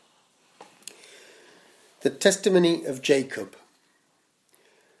The testimony of Jacob.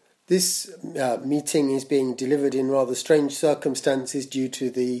 This meeting is being delivered in rather strange circumstances due to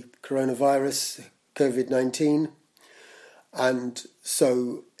the coronavirus, COVID-19, and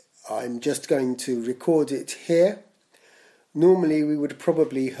so I'm just going to record it here. Normally we would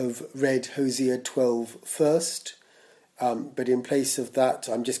probably have read Hosea 12 first, but in place of that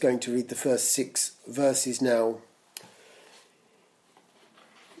I'm just going to read the first 6 verses now.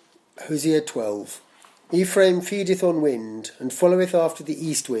 Hosea 12. Ephraim feedeth on wind, and followeth after the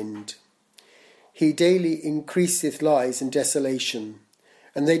east wind. He daily increaseth lies and desolation,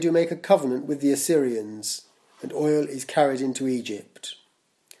 and they do make a covenant with the Assyrians, and oil is carried into Egypt.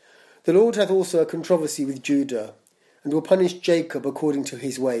 The Lord hath also a controversy with Judah, and will punish Jacob according to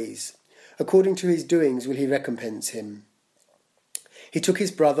his ways. According to his doings will he recompense him. He took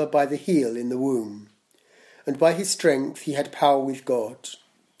his brother by the heel in the womb, and by his strength he had power with God.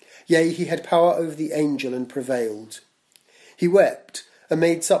 Yea, he had power over the angel and prevailed. He wept and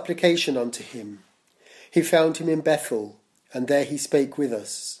made supplication unto him. He found him in Bethel, and there he spake with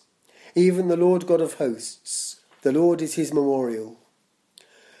us. Even the Lord God of hosts, the Lord is his memorial.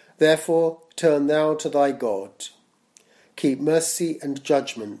 Therefore turn thou to thy God. Keep mercy and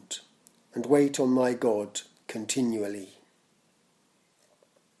judgment, and wait on thy God continually.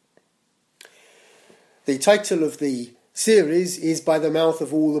 The title of the series is By the Mouth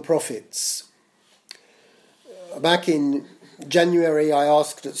of All the Prophets. Back in January I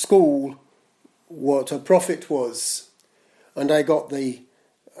asked at school what a prophet was, and I got the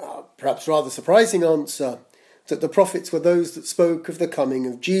perhaps rather surprising answer that the prophets were those that spoke of the coming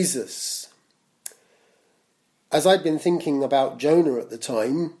of Jesus. As I'd been thinking about Jonah at the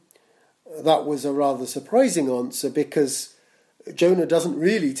time, that was a rather surprising answer because Jonah doesn't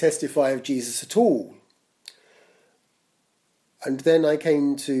really testify of Jesus at all. And then I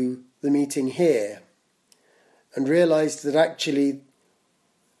came to the meeting here and realised that actually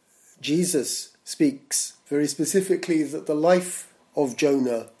Jesus speaks very specifically that the life of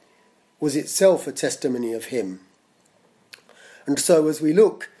Jonah was itself a testimony of him. And so as we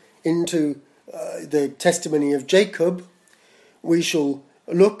look into the testimony of Jacob, we shall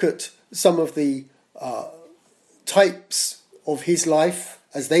look at some of the types of his life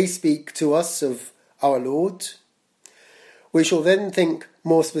as they speak to us of our Lord. We shall then think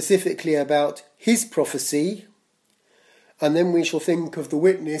more specifically about his prophecy, and then we shall think of the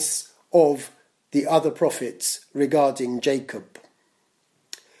witness of the other prophets regarding Jacob.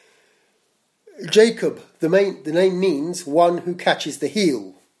 Jacob, the name means one who catches the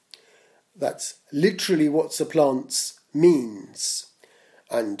heel. That's literally what supplants means,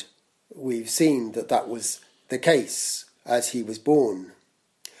 and we've seen that that was the case as he was born.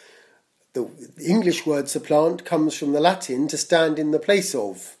 The English word supplant comes from the Latin to stand in the place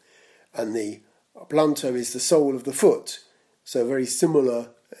of, and the planter is the sole of the foot, so very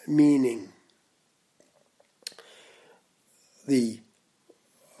similar meaning. The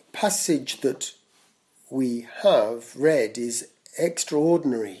passage that we have read is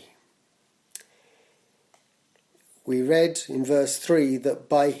extraordinary. We read in verse 3 that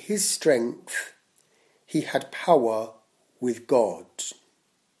by his strength he had power with God.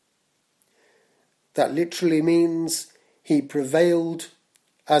 That literally means he prevailed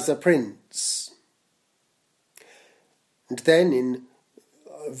as a prince. And then in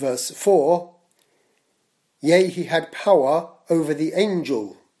verse 4, yea, he had power over the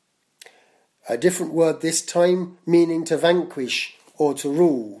angel. A different word this time, meaning to vanquish or to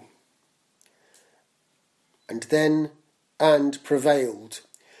rule. And then, and prevailed.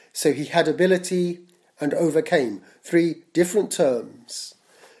 So he had ability and overcame. 3 different terms.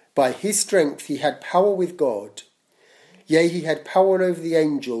 By his strength he had power with God. Yea, he had power over the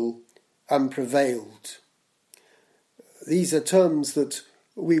angel and prevailed. These are terms that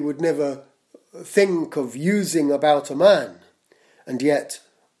we would never think of using about a man, and yet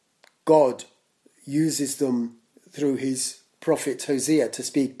God uses them through his prophet Hosea to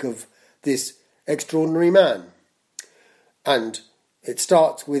speak of this extraordinary man. And it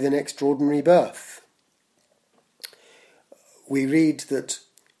starts with an extraordinary birth. We read that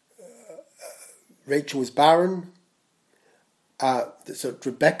Rachel was barren, so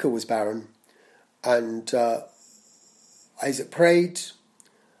Rebecca was barren, and Isaac prayed,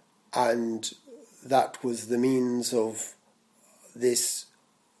 and that was the means of this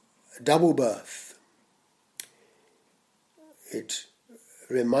double birth. It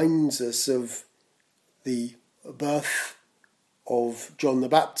reminds us of the birth of John the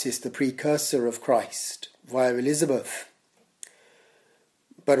Baptist, the precursor of Christ, via Elizabeth.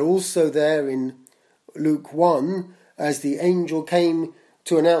 But also there in Luke 1, as the angel came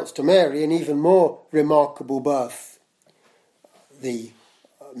to announce to Mary an even more remarkable birth. The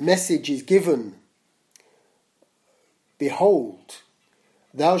message is given, "Behold,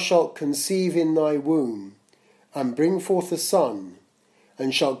 thou shalt conceive in thy womb, and bring forth a son,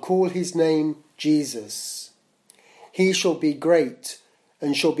 and shalt call his name Jesus. He shall be great,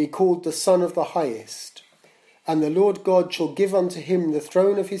 and shall be called the Son of the Highest. And the Lord God shall give unto him the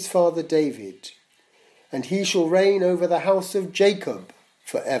throne of his father David, and he shall reign over the house of Jacob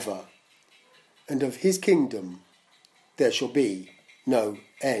for ever, and of his kingdom there shall be no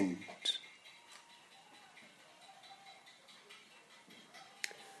end."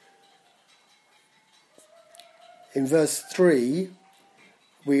 In verse 3,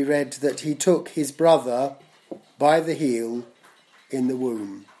 we read that he took his brother by the heel in the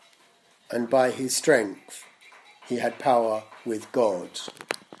womb, and by his strength he had power with God.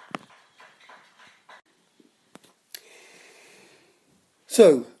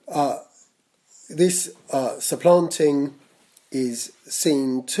 So, this supplanting is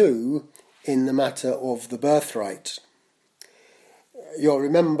seen too in the matter of the birthright. You'll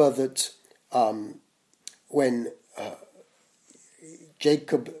remember that when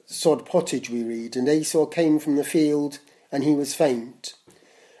Jacob sod pottage, we read, and Esau came from the field, and he was faint.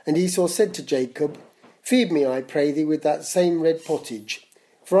 And Esau said to Jacob, "Feed me, I pray thee, with that same red pottage,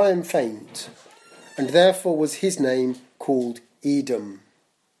 for I am faint." And therefore was his name called Edom.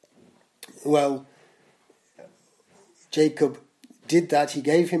 Well, Jacob did that. He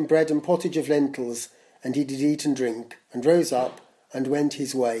gave him bread and pottage of lentils, and he did eat and drink, and rose up and went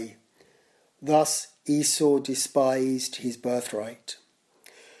his way. Thus Esau despised his birthright.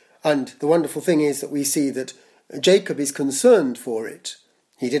 And the wonderful thing is that we see that Jacob is concerned for it.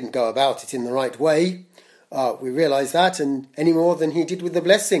 He didn't go about it in the right way. We realise that, and any more than he did with the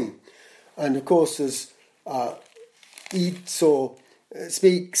blessing. And of course, as Esau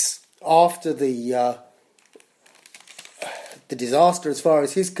speaks after the disaster, as far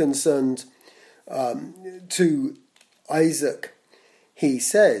as he's concerned, to Isaac, he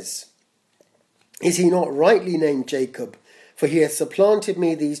says, "Is he not rightly named Jacob? For he hath supplanted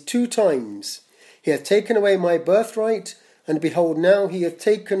me these 2 times. He hath taken away my birthright, and behold, now he hath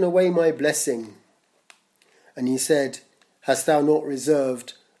taken away my blessing." And he said, "Hast thou not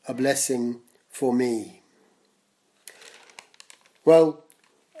reserved a blessing for me?" Well,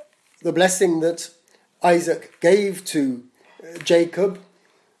 the blessing that Isaac gave to Jacob,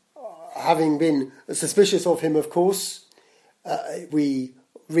 having been suspicious of him, of course, we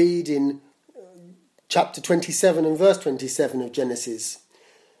read in chapter 27 and verse 27 of Genesis.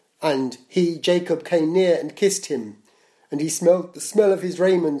 "And he, Jacob, came near and kissed him, and he smelled the smell of his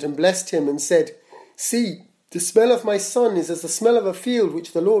raiment and blessed him and said, See, the smell of my son is as the smell of a field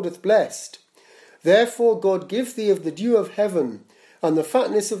which the Lord hath blessed. Therefore God give thee of the dew of heaven, and the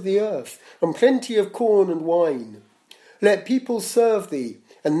fatness of the earth, and plenty of corn and wine. Let people serve thee,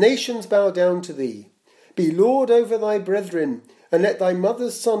 and nations bow down to thee. Be Lord over thy brethren, and let thy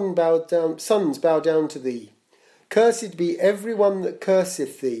mother's sons bow down to thee. Cursed be every one that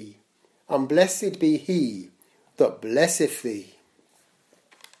curseth thee, and blessed be he that blesseth thee."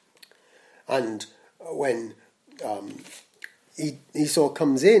 And when Esau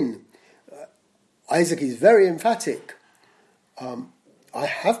comes in, Isaac is very emphatic. "I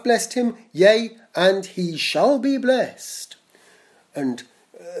have blessed him, yea, and he shall be blessed." And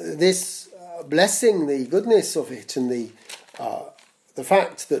this blessing, the goodness of it, and the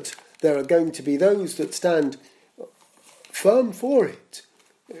fact that there are going to be those that stand firm for it,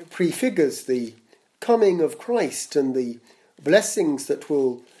 prefigures the coming of Christ and the blessings that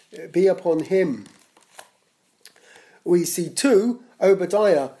will be upon him. We see too,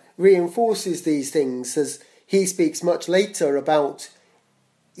 Obadiah reinforces these things as he speaks much later about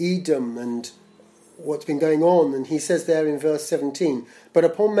Edom and what's been going on, and he says there in verse 17, "But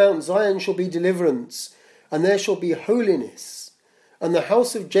upon Mount Zion shall be deliverance, and there shall be holiness, and the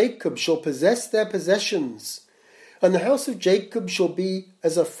house of Jacob shall possess their possessions, and the house of Jacob shall be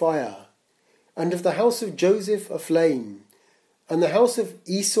as a fire, and of the house of Joseph a flame, and the house of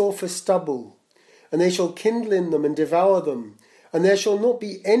Esau for stubble, and they shall kindle in them and devour them, and there shall not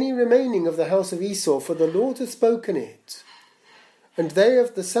be any remaining of the house of Esau, for the Lord hath spoken it. And they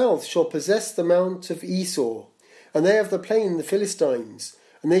of the south shall possess the mount of Esau, and they of the plain the Philistines,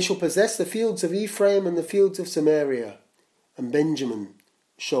 and they shall possess the fields of Ephraim and the fields of Samaria, and Benjamin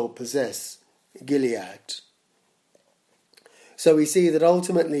shall possess Gilead." So we see that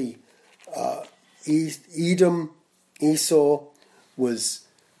ultimately Edom, Esau, was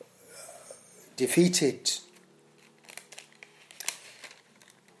defeated.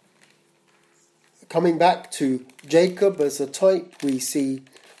 coming back to Jacob as a type, we see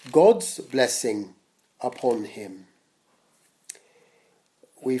God's blessing upon him.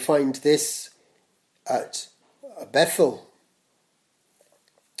 We find this at Bethel,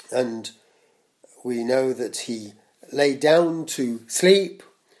 and we know that he lay down to sleep,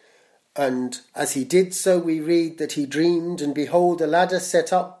 and as he did so we read that he dreamed, and behold, a ladder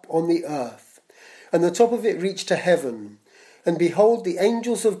set up on the earth, and the top of it reached to heaven, and behold, the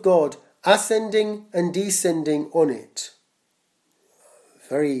angels of God ascending and descending on it.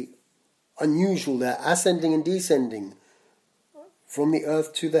 Very unusual there, ascending and descending from the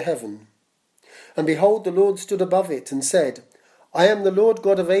earth to the heaven. And behold, the Lord stood above it and said, I am the Lord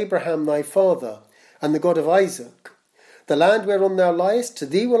God of Abraham thy father, and the God of Isaac. The land whereon thou liest, to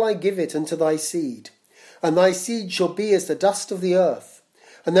thee will I give it, and to thy seed. And thy seed shall be as the dust of the earth.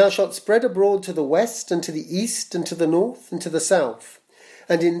 And thou shalt spread abroad to the west, and to the east, and to the north, and to the south.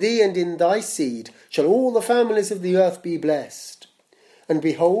 And in thee and in thy seed shall all the families of the earth be blessed. And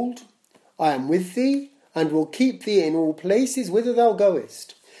behold, I am with thee, and will keep thee in all places whither thou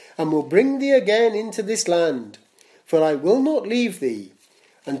goest, and will bring thee again into this land. For I will not leave thee,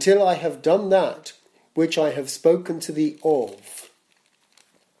 until I have done that which I have spoken to thee of.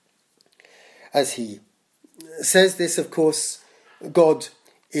 As he says this, of course, God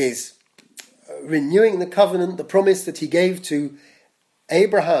is renewing the covenant, the promise that he gave to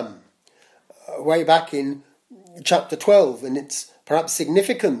Abraham way back in chapter 12, and it's perhaps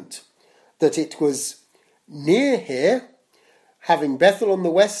significant that it was near here, having Bethel on the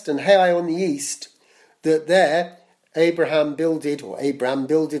west and Hai on the east, that there Abraham builded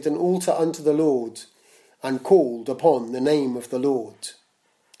an altar unto the Lord and called upon the name of the Lord.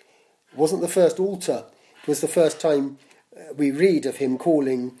 It wasn't the first altar, it was the first time we read of him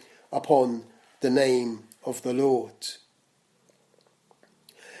calling upon the name of the Lord.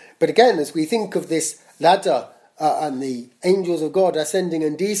 But again, as we think of this ladder and the angels of God ascending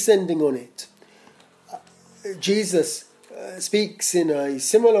and descending on it, Jesus speaks in a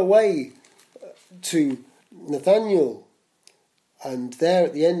similar way to Nathanael, and there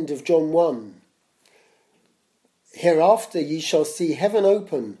at the end of John 1, hereafter ye shall see heaven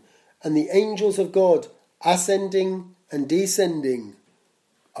open, and the angels of God ascending and descending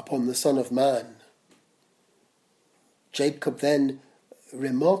upon the Son of Man. Jacob then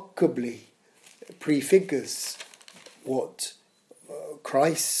remarkably prefigures what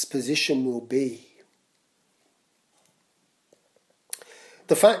Christ's position will be.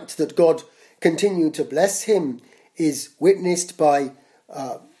 The fact that God continued to bless him is witnessed by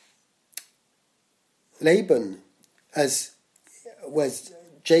Laban, as was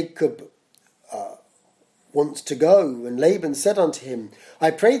Jacob wants to go. And Laban said unto him, I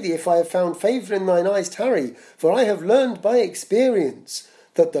pray thee, if I have found favour in thine eyes, tarry, for I have learned by experience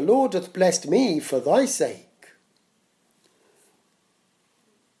that the Lord hath blessed me for thy sake.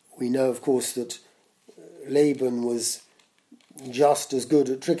 We know, of course, that Laban was just as good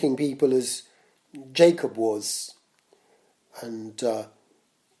at tricking people as Jacob was. And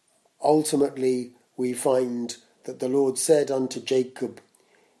ultimately we find that the Lord said unto Jacob,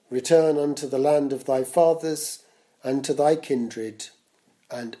 return unto the land of thy fathers and to thy kindred,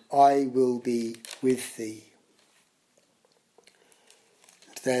 and I will be with thee.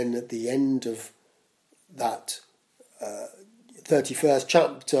 And then at the end of that 31st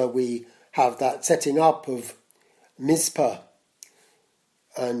chapter, we have that setting up of Mizpah.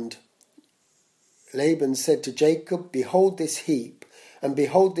 And Laban said to Jacob, behold this heap, and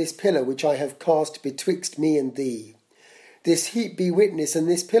behold this pillar which I have cast betwixt me and thee. This heap be witness, and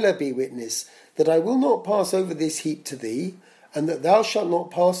this pillar be witness, that I will not pass over this heap to thee, and that thou shalt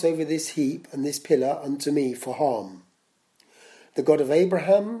not pass over this heap and this pillar unto me for harm. The God of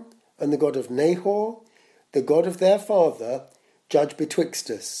Abraham and the God of Nahor, the God of their father, judge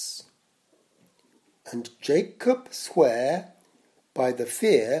betwixt us. And Jacob sware by the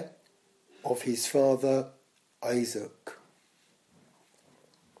fear of his father Isaac.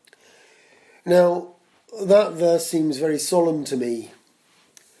 Now, that verse seems very solemn to me.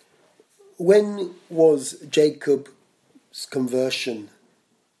 When was Jacob's conversion?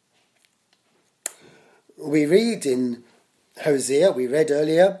 We read in Hosea, we read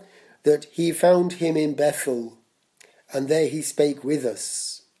earlier, that he found him in Bethel, and there he spake with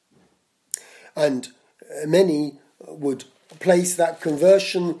us. And many would place that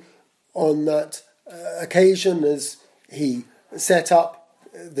conversion on that occasion as he set up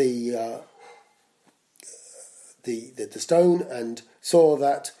the stone and saw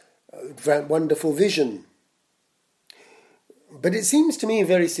that wonderful vision. But it seems to me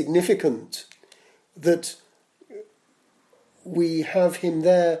very significant that we have him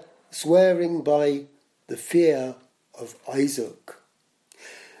there swearing by the fear of Isaac.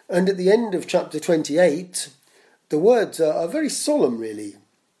 And at the end of chapter 28, the words are very solemn, really.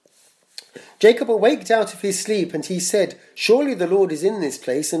 Jacob awaked out of his sleep, and he said, "Surely the Lord is in this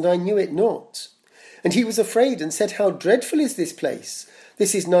place, and I knew it not." And he was afraid and said, "How dreadful is this place!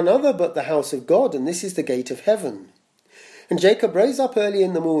 This is none other but the house of God, and this is the gate of heaven." And Jacob rose up early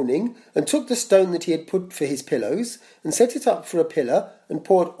in the morning, and took the stone that he had put for his pillows, and set it up for a pillar, and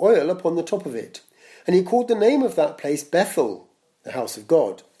poured oil upon the top of it. And he called the name of that place Bethel, the house of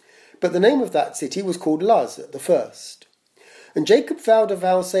God. But the name of that city was called Luz at the first. And Jacob vowed a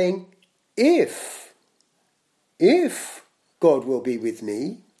vow, saying, If God will be with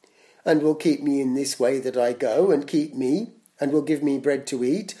me, and will keep me in this way that I go, and keep me, and will give me bread to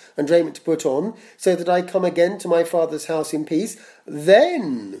eat, and raiment to put on, so that I come again to my father's house in peace,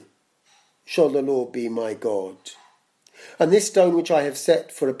 then shall the Lord be my God. And this stone which I have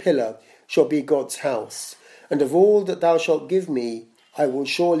set for a pillar shall be God's house, and of all that thou shalt give me, I will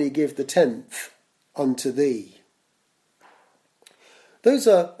surely give the 10th unto thee. Those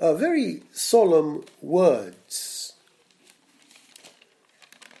are very solemn words.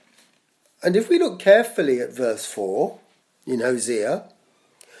 And if we look carefully at verse 4 in Hosea,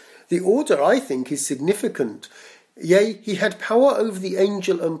 the order, I think, is significant. Yea, he had power over the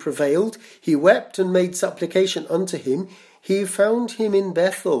angel and prevailed. He wept and made supplication unto him. He found him in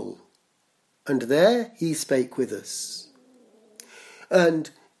Bethel, and there he spake with us. And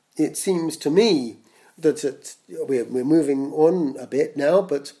it seems to me that we're moving on a bit now,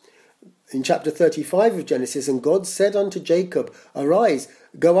 but in chapter 35 of Genesis, and God said unto Jacob, Arise,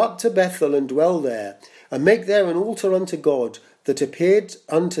 go up to Bethel and dwell there, and make there an altar unto God, that appeared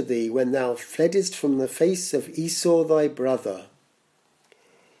unto thee when thou fleddest from the face of Esau thy brother.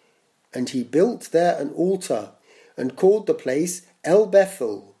 And he built there an altar, and called the place El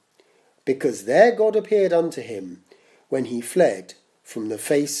Bethel, because there God appeared unto him when he fled from the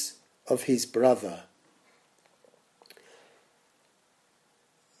face of his brother.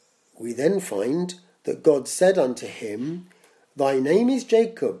 We then find that God said unto him, Thy name is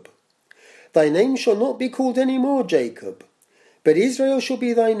Jacob. Thy name shall not be called any more Jacob, but Israel shall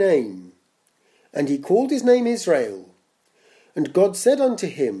be thy name. And he called his name Israel. And God said unto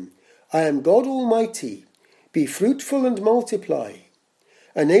him, I am God Almighty. Be fruitful and multiply.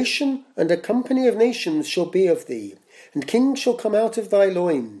 A nation and a company of nations shall be of thee, and kings shall come out of thy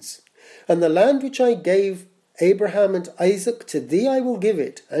loins. And the land which I gave Abraham and Isaac, to thee I will give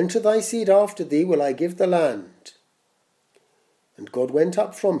it, and to thy seed after thee will I give the land. And God went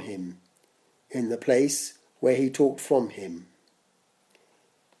up from him in the place where he talked from him.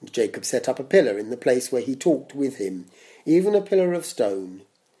 And Jacob set up a pillar in the place where he talked with him, even a pillar of stone.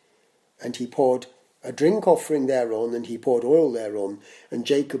 And he poured a drink offering thereon, and he poured oil thereon. And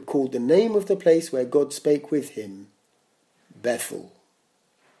Jacob called the name of the place where God spake with him, Bethel.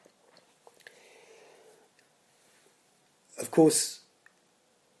 Of course,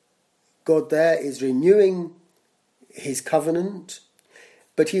 God there is renewing his covenant,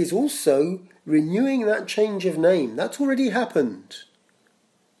 but he is also renewing that change of name. That's already happened.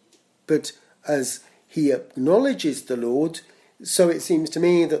 But as he acknowledges the Lord, so it seems to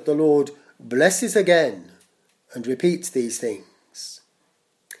me that the Lord blesses again and repeats these things.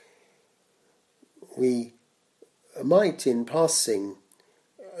 We might, in passing,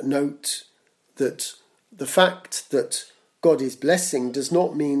 note that the fact that God is blessing does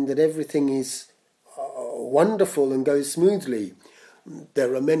not mean that everything is wonderful and goes smoothly.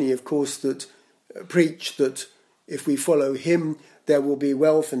 There are many, of course, that preach that if we follow him, there will be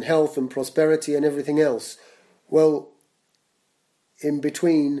wealth and health and prosperity and everything else. Well, in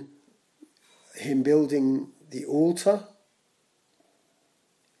between him building the altar,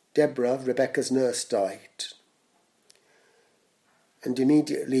 Deborah, Rebecca's nurse, died. And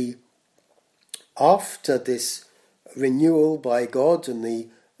immediately after this renewal by God and the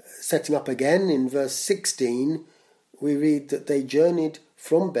setting up again in verse 16, we read that they journeyed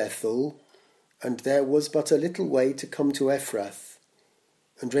from Bethel, and there was but a little way to come to Ephrath.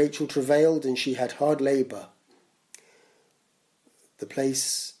 And Rachel travailed, and she had hard labour. The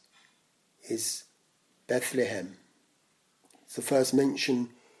place is Bethlehem. It's the first mention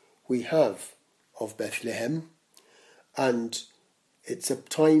we have of Bethlehem, and it's a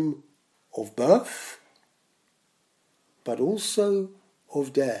time of birth, but also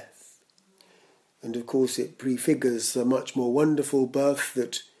of death. And of course it prefigures a much more wonderful birth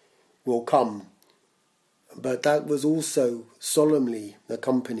that will come. But that was also solemnly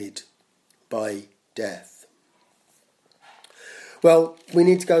accompanied by death. Well, we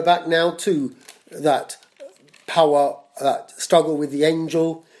need to go back now to that power, that struggle with the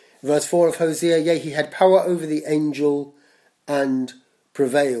angel. Verse 4 of Hosea, yea, he had power over the angel and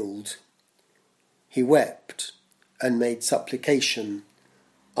prevailed. He wept and made supplication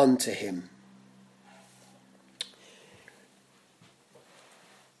unto him.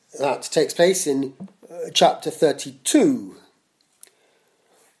 That takes place in chapter 32.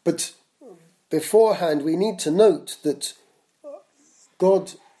 But beforehand we need to note that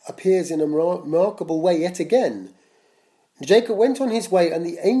God appears in a remarkable way yet again. Jacob went on his way, and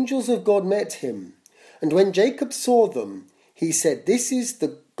the angels of God met him. And when Jacob saw them, he said, this is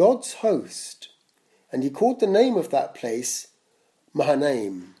the God's host. And he called the name of that place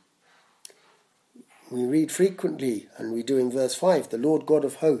Mahanaim. We read frequently, and we do in verse 5, the Lord God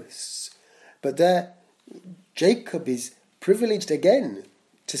of hosts. But there, Jacob is privileged again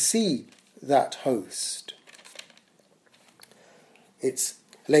to see that host. It's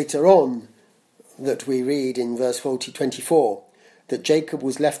later on that we read in verse 24 that Jacob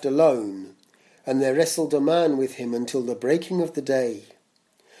was left alone, and there wrestled a man with him until the breaking of the day.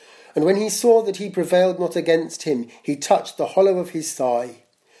 And when he saw that he prevailed not against him, he touched the hollow of his thigh.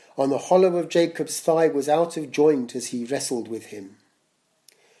 On the hollow of Jacob's thigh was out of joint as he wrestled with him.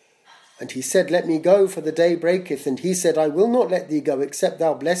 And he said, let me go, for the day breaketh. And he said, I will not let thee go, except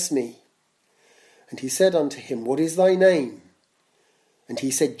thou bless me. And he said unto him, what is thy name? And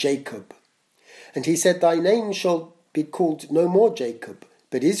he said, Jacob. And he said, thy name shall be called no more Jacob,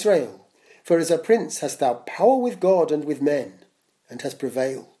 but Israel. For as a prince hast thou power with God and with men, and hast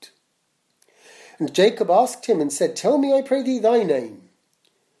prevailed. And Jacob asked him and said, tell me, I pray thee, thy name.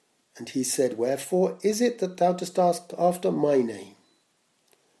 And he said, wherefore is it that thou dost ask after my name?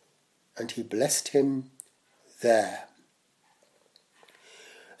 And he blessed him there.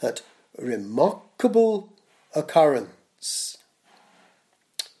 That remarkable occurrence.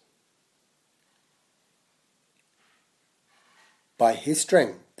 By his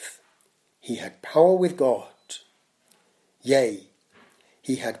strength he had power with God. Yea,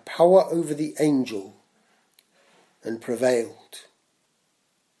 he had power over the angel and prevailed.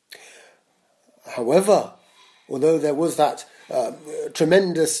 However, although there was that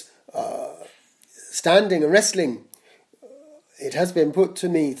tremendous standing and wrestling, it has been put to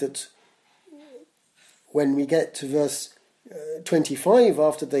me that when we get to verse 25,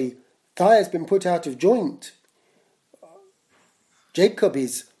 after the thigh has been put out of joint, Jacob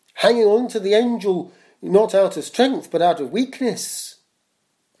is hanging on to the angel not out of strength but out of weakness.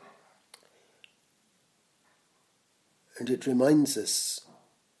 And it reminds us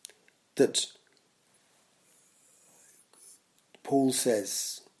that Paul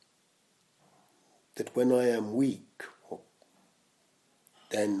says that when I am weak,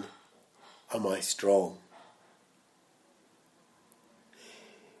 then am I strong.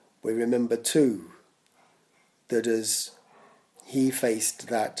 We remember too that as he faced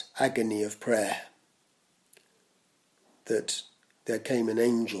that agony of prayer, that there came an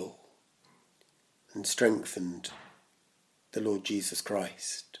angel and strengthened the Lord Jesus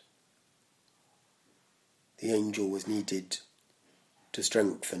Christ. The angel was needed to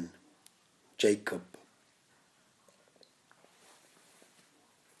strengthen Jacob.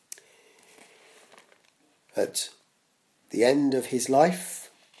 At the end of his life,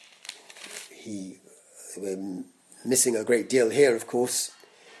 we're missing a great deal here, of course.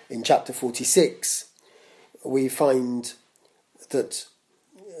 In chapter 46, we find that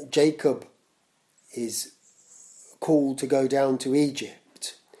Jacob is called to go down to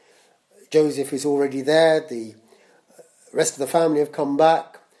Egypt. Joseph is already there, the rest of the family have come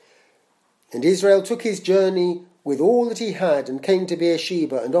back, and Israel took his journey with all that he had and came to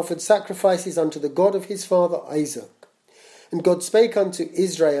Beersheba and offered sacrifices unto the God of his father Isaac. And God spake unto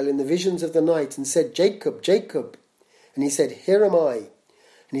Israel in the visions of the night and said, Jacob, Jacob. And he said, Here am I. And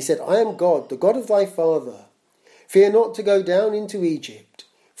he said, I am God, the God of thy father. Fear not to go down into Egypt,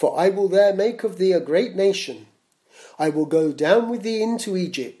 for I will there make of thee a great nation. I will go down with thee into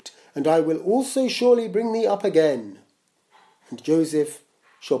Egypt, and I will also surely bring thee up again. And Joseph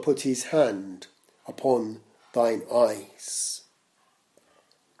shall put his hand upon thine eyes.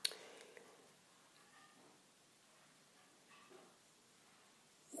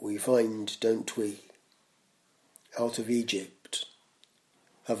 We find, don't we, out of Egypt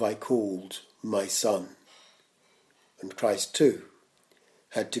have I called my son. And Christ too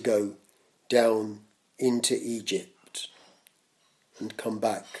had to go down into Egypt and come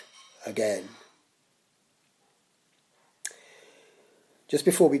back again. Just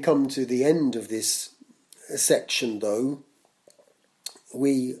before we come to the end of this section, though,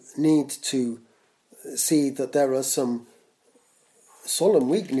 we need to see that there are some solemn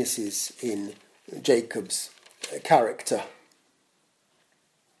weaknesses in Jacob's character.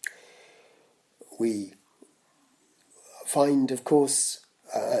 we find, of course,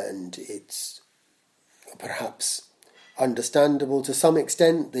 and it's perhaps understandable to some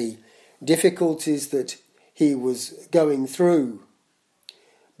extent, the difficulties that he was going through.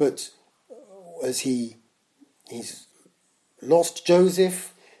 But as he's lost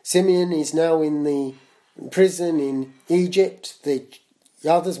Joseph, Simeon is now in the prison in Egypt. The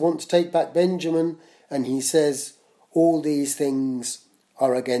others want to take back Benjamin, and he says, all these things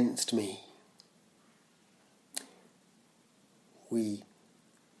are against me. We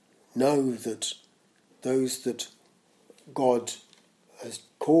know that those that God has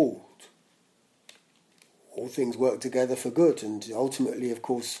called, all things work together for good, and ultimately, of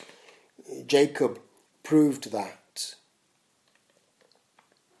course, Jacob proved that.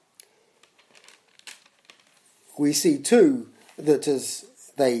 We see too that as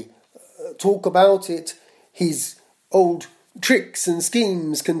they talk about it, his old tricks and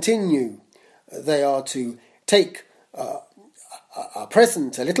schemes continue. They are to take a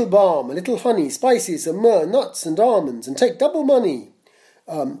present, a little balm, a little honey, spices and myrrh, nuts and almonds, and take double money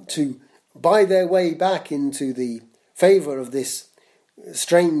to buy their way back into the favour of this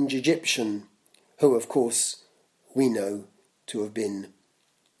strange Egyptian, who, of course, we know to have been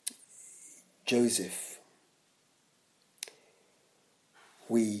Joseph.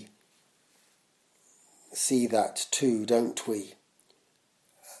 We see that too, don't we?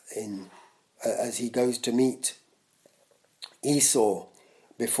 As he goes to meet Esau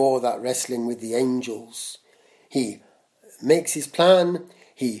before that wrestling with the angels, he makes his plan,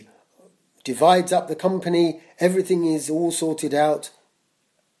 he divides up the company, everything is all sorted out,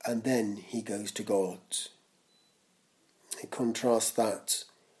 and then he goes to God. I contrast that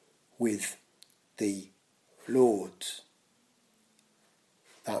with the Lord.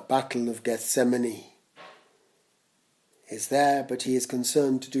 That battle of Gethsemane is there, but he is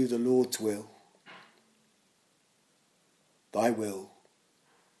concerned to do the Lord's will. Thy will,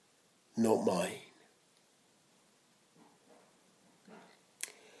 not mine.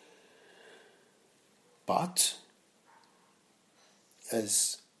 But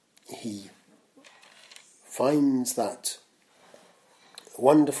as he finds that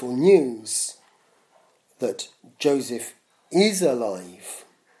wonderful news that Joseph is alive,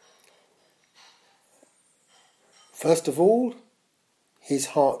 first of all, his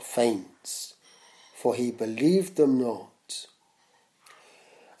heart faints, for he believed them not.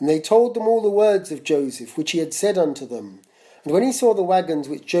 And they told them all the words of Joseph, which he had said unto them. And when he saw the wagons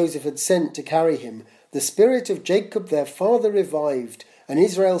which Joseph had sent to carry him, the spirit of Jacob their father revived, and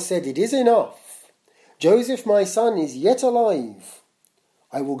Israel said, It is enough. Joseph my son is yet alive.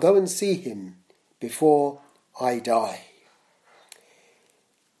 I will go and see him before I die.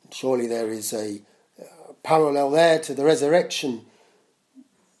 Surely there is a parallel there to the resurrection.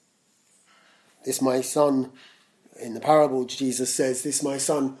 This my son, in the parable Jesus says, this my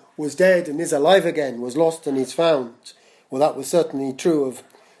son was dead and is alive again, was lost and is found. Well, that was certainly true of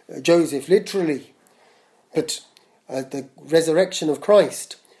Joseph literally. But at the resurrection of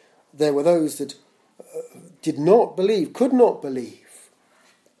Christ, there were those that did not believe, could not believe,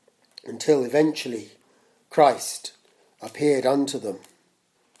 until eventually Christ appeared unto them.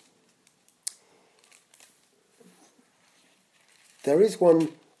 There is one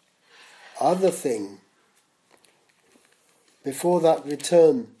other thing before that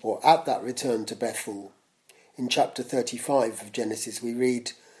return, or at that return to Bethel. In chapter 35 of Genesis we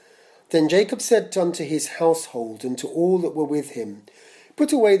read, Then Jacob said unto his household and to all that were with him,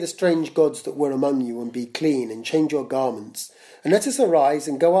 Put away the strange gods that were among you, and be clean, and change your garments, and let us arise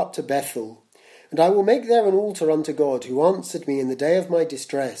and go up to Bethel. And I will make there an altar unto God, who answered me in the day of my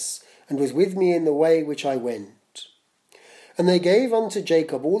distress, and was with me in the way which I went. And they gave unto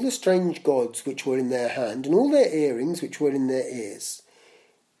Jacob all the strange gods which were in their hand, and all their earrings which were in their ears.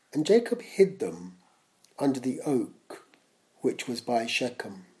 And Jacob hid them under the oak which was by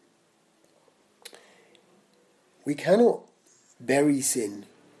Shechem. We cannot bury sin.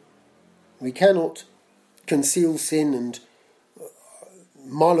 We cannot conceal sin and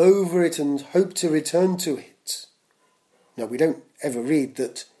mull over it and hope to return to it. Now, we don't ever read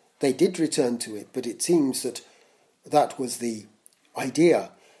that they did return to it, but it seems that that was the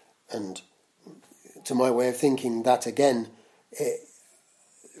idea. And to my way of thinking, that again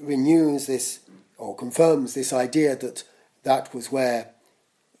renews this, or confirms this idea that that was where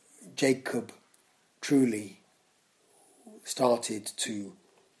Jacob truly started to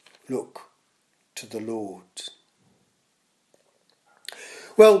look to the Lord.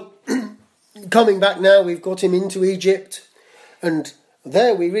 Well, coming back now, we've got him into Egypt, and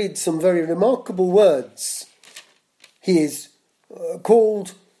there we read some very remarkable words. He is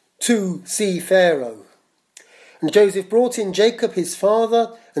called to see Pharaoh. And Joseph brought in Jacob his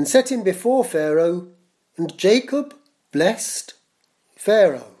father and set him before Pharaoh, and Jacob blessed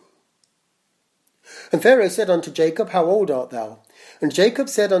Pharaoh. And Pharaoh said unto Jacob, How old art thou? And Jacob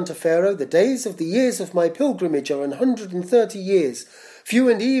said unto Pharaoh, The days of the years of my pilgrimage are 130 years. Few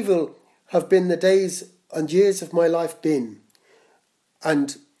and evil have been the days and years of my life been,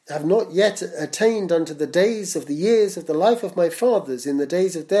 and have not yet attained unto the days of the years of the life of my fathers in the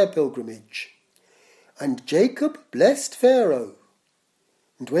days of their pilgrimage. And Jacob blessed Pharaoh,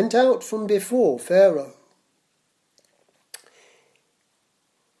 and went out from before Pharaoh.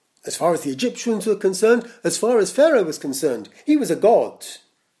 As far as the Egyptians were concerned, as far as Pharaoh was concerned, he was a god.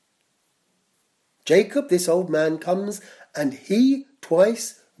 Jacob, this old man, comes and he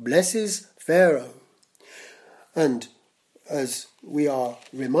twice blesses Pharaoh. And as we are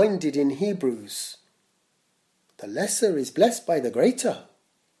reminded in Hebrews, the lesser is blessed by the greater.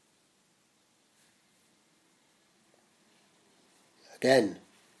 Again,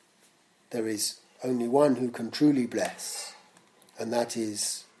 there is only one who can truly bless, and that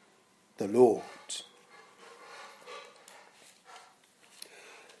is the Lord.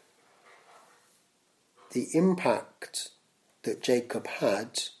 The impact that Jacob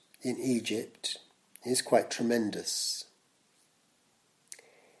had in Egypt is quite tremendous.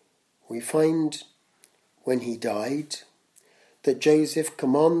 We find when he died that Joseph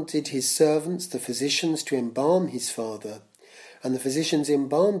commanded his servants, the physicians, to embalm his father, and the physicians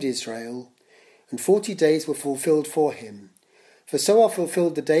embalmed Israel, and 40 days were fulfilled for him. For so are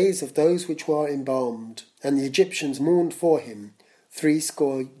fulfilled the days of those which were embalmed, and the Egyptians mourned for him 60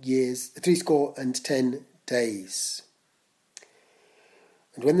 days.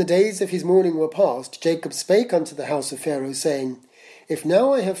 And when the days of his mourning were past, Jacob spake unto the house of Pharaoh, saying, If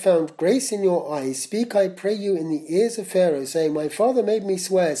now I have found grace in your eyes, speak, I pray you, in the ears of Pharaoh, saying, My father made me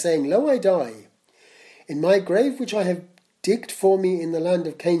swear, saying, Lo, I die. In my grave which I have digged for me in the land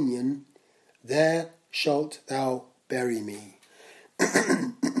of Canaan, there shalt thou bury me.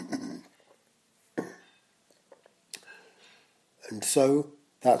 And so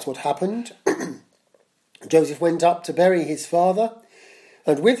that's what happened. Joseph went up to bury his father,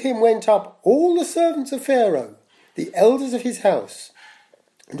 and with him went up all the servants of Pharaoh, the elders of his house,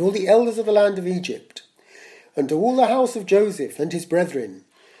 and all the elders of the land of Egypt, and all the house of Joseph and his brethren,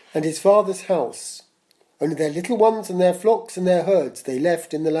 and his father's house. Only their little ones and their flocks and their herds they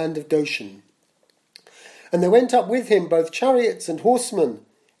left in the land of Goshen. And there went up with him both chariots and horsemen,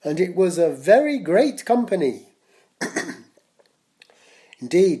 and it was a very great company.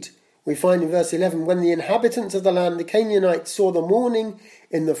 Indeed, we find in verse 11, when the inhabitants of the land, the Canaanites, saw the mourning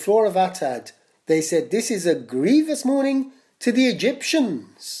in the floor of Atad, they said, This is a grievous mourning to the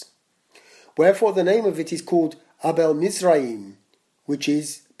Egyptians. Wherefore the name of it is called Abel Mizraim, which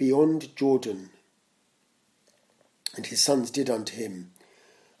is beyond Jordan. And his sons did unto him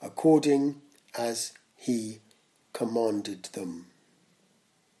according as he commanded them.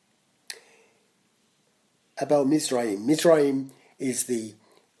 Abel Mizraim. Mizraim is the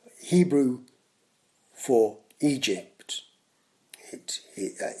Hebrew for Egypt. It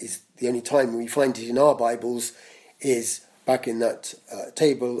is the only time we find it in our Bibles is back in that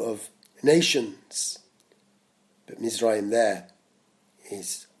table of nations. But Mizraim there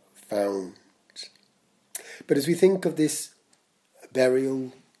is found. But as we think of this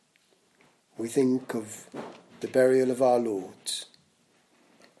burial, we think of the burial of our Lord.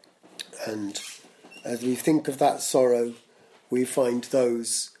 And as we think of that sorrow, we find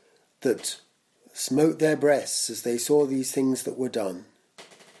those that smote their breasts as they saw these things that were done.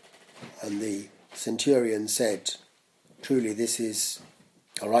 And the centurion said, Truly this is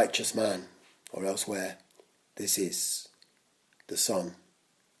a righteous man, or elsewhere, this is the Son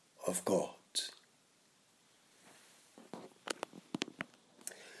of God.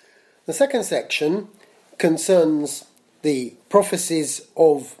 The second section concerns the prophecies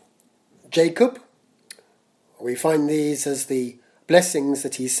of Jacob. We find these as the blessings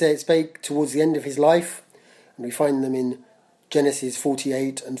that he spake towards the end of his life, and we find them in Genesis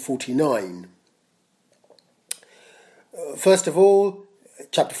 48 and 49. First of all,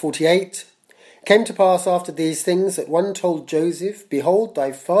 chapter 48, It came to pass after these things that one told Joseph, Behold,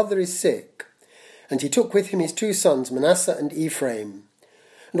 thy father is sick. And he took with him his 2 sons, Manasseh and Ephraim.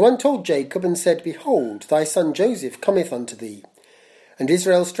 And one told Jacob and said, Behold, thy son Joseph cometh unto thee. And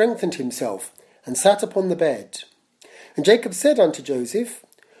Israel strengthened himself, and sat upon the bed. And Jacob said unto Joseph,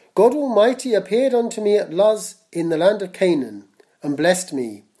 God Almighty appeared unto me at Luz in the land of Canaan, and blessed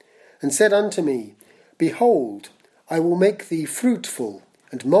me, and said unto me, Behold, I will make thee fruitful,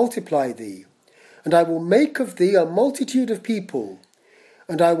 and multiply thee, and I will make of thee a multitude of people,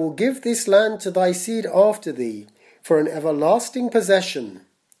 and I will give this land to thy seed after thee, for an everlasting possession.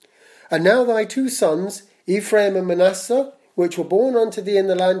 And now thy 2 sons, Ephraim and Manasseh, which were born unto thee in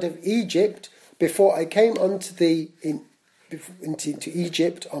the land of Egypt, before I came unto thee into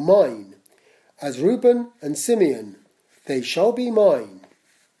Egypt, are mine. As Reuben and Simeon, they shall be mine.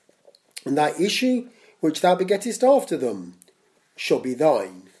 And thy issue, which thou begettest after them, shall be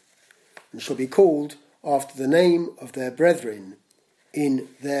thine, and shall be called after the name of their brethren in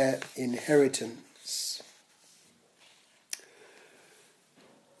their inheritance.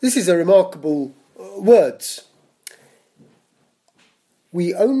 This is a remarkable words.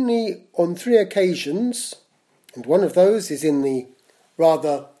 We only on 3 occasions, and one of those is in the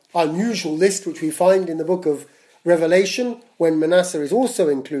rather unusual list which we find in the book of Revelation, when Manasseh is also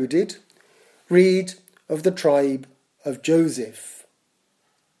included, read of the tribe of Joseph.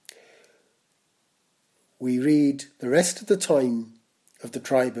 We read the rest of the time of the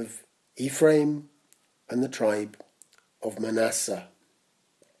tribe of Ephraim and the tribe of Manasseh.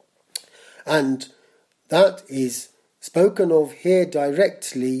 And that is spoken of here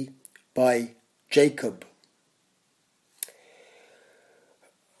directly by Jacob.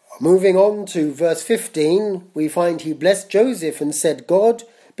 Moving on to verse 15, we find he blessed Joseph and said, God,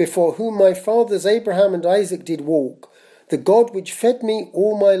 before whom my fathers Abraham and Isaac did walk, the God which fed me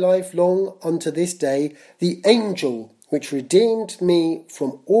all my life long unto this day, the angel which redeemed me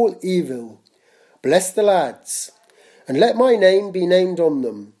from all evil, bless the lads, and let my name be named on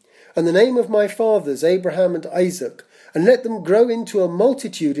them, and the name of my fathers Abraham and Isaac, and let them grow into a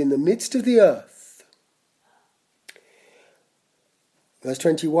multitude in the midst of the earth. Verse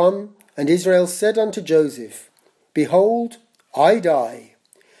 21, and Israel said unto Joseph, Behold, I die,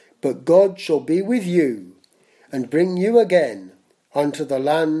 but God shall be with you, and bring you again unto the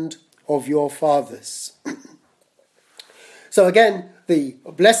land of your fathers. So again, the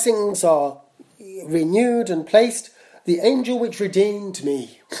blessings are renewed and placed. The angel which redeemed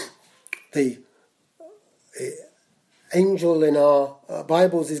me. The angel in our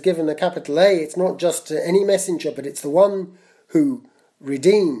Bibles is given a capital A. It's not just any messenger, but it's the one who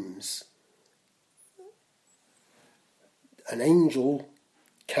redeems. An angel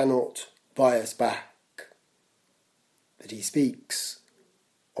cannot buy us back. But he speaks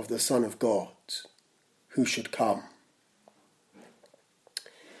of the Son of God who should come.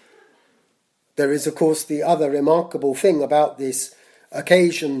 There is, of course, the other remarkable thing about this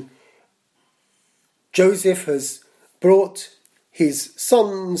occasion. Joseph has brought his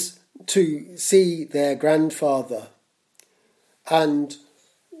sons to see their grandfather, and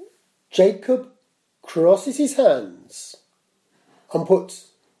Jacob crosses his hands and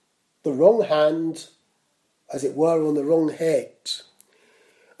puts the wrong hand, as it were, on the wrong head.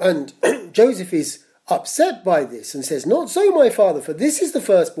 And Joseph is upset by this and says, Not so, my father, for this is the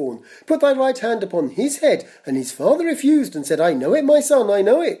firstborn. Put thy right hand upon his head. And his father refused and said, I know it, my son, I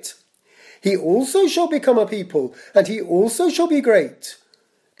know it. He also shall become a people, and he also shall be great.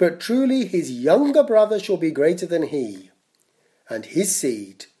 But truly his younger brother shall be greater than he, and his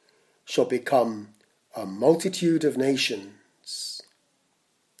seed shall become a multitude of nations.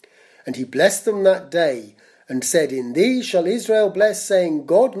 And he blessed them that day, and said, In thee shall Israel bless, saying,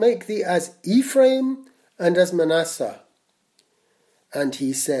 God make thee as Ephraim and as Manasseh. And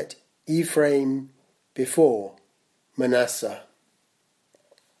he set Ephraim before Manasseh.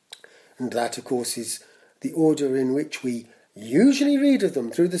 And that, of course, is the order in which we usually read of them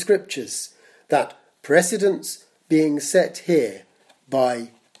through the scriptures, that precedence being set here by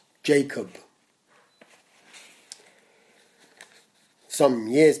Jacob. Some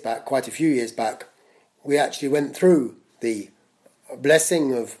years back, quite a few years back, we actually went through the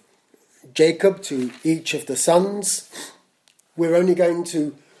blessing of Jacob to each of the sons. We're only going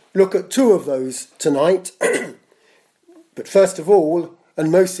to look at 2 of those tonight. But first of all,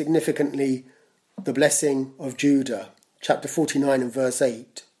 and most significantly, the blessing of Judah. Chapter 49 and verse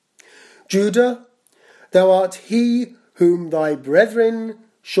 8. Judah, thou art he whom thy brethren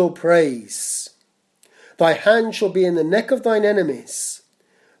shall praise. Thy hand shall be in the neck of thine enemies.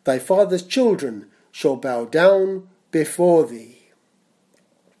 Thy father's children shall bow down before thee.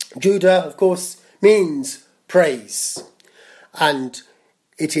 Judah, of course, means praise. And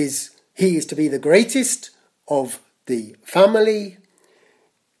he is to be the greatest of the family.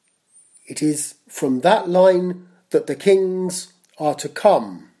 It is from that line that the kings are to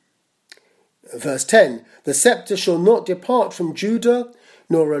come. Verse 10, the scepter shall not depart from Judah,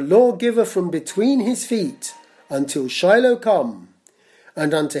 nor a lawgiver from between his feet, until Shiloh come,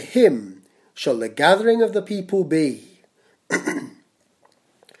 and unto him shall the gathering of the people be.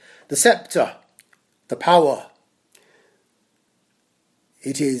 The scepter, the power,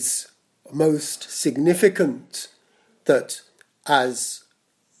 it is most significant that as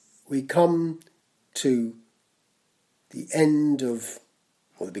we come to the end of,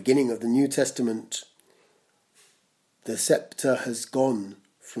 or the beginning of the New Testament, the sceptre has gone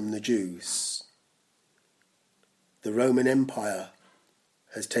from the Jews. The Roman Empire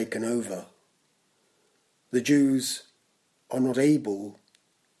has taken over. The Jews are not able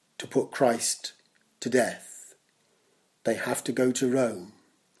to put Christ to death. They have to go to Rome.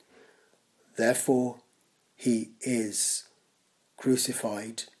 Therefore, he is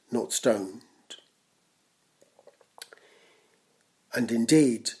crucified, not stoned. And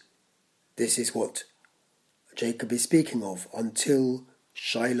indeed, this is what Jacob is speaking of, until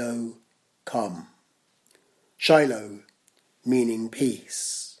Shiloh come. Shiloh meaning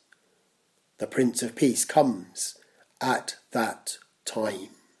peace. The Prince of Peace comes at that time.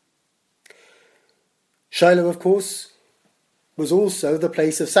 Shiloh, of course, was also the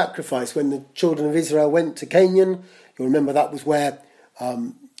place of sacrifice. When the children of Israel went to Canaan, you'll remember that was where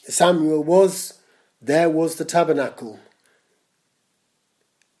Samuel was. There was the tabernacle.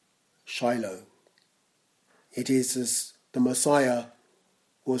 Shiloh. It is as the Messiah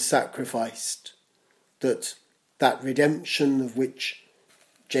was sacrificed that redemption of which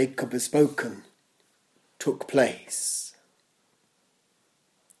Jacob has spoken took place.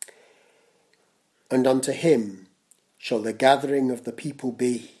 And unto him shall the gathering of the people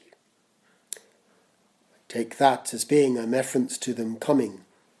be. Take that as being a reference to them coming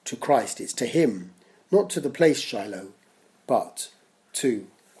to Christ. It's to him, not to the place Shiloh, but to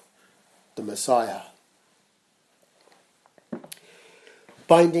the Messiah.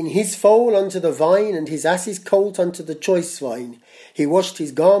 Binding his foal unto the vine, and his ass's colt unto the choice vine, he washed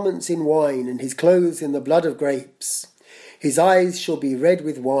his garments in wine, and his clothes in the blood of grapes. His eyes shall be red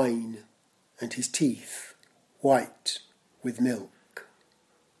with wine, and his teeth white with milk.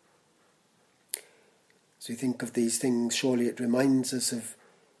 As we think of these things, surely it reminds us of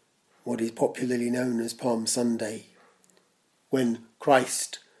what is popularly known as Palm Sunday, when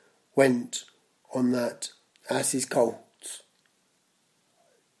Christ went on that ass's colt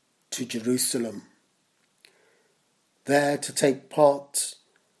to Jerusalem, there to take part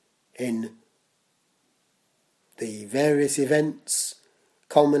in the various events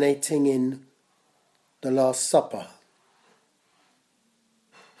culminating in the Last Supper,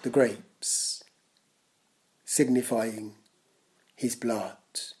 the grapes, signifying his blood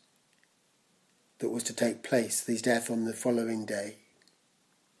that was to take place, his death on the following day.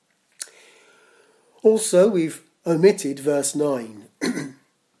 Also, we've omitted verse 9.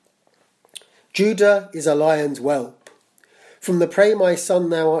 Judah is a lion's whelp. From the prey, my son,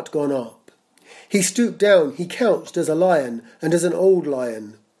 thou art gone up. He stooped down, he couched as a lion, and as an old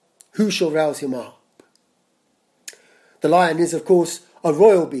lion. Who shall rouse him up? The lion is, of course, a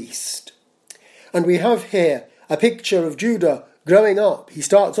royal beast. And we have here a picture of Judah growing up. He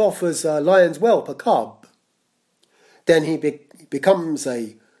starts off as a lion's whelp, a cub. Then he becomes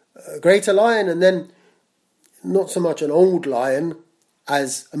a greater lion, and then not so much an old lion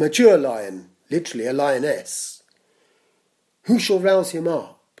as a mature lion, literally a lioness. Who shall rouse him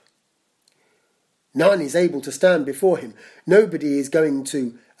up? None is able to stand before him. Nobody is going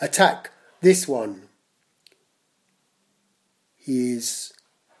to attack this one. He is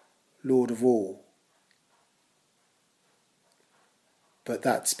Lord of all. But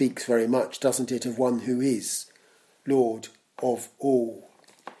that speaks very much, doesn't it, of one who is Lord of all.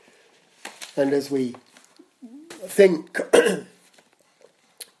 And as we think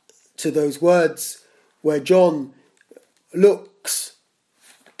to those words where John looks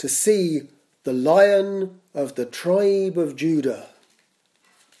to see the Lion of the tribe of Judah,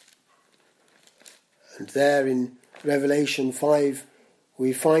 and there in Revelation 5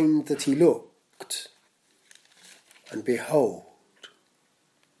 we find that he looked, and behold,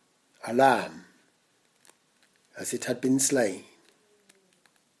 a lamb as it had been slain.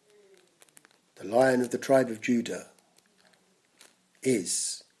 The Lion of the tribe of Judah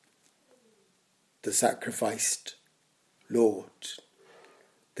is the sacrificed Lord,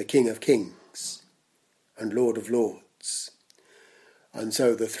 the King of Kings and Lord of Lords. And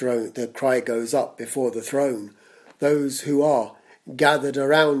so the cry goes up before the throne, those who are gathered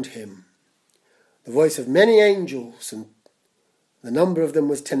around him. The voice of many angels, and the number of them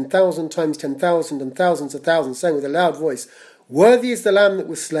was 10,000 times 10,000 and thousands of thousands, saying with a loud voice, Worthy is the Lamb that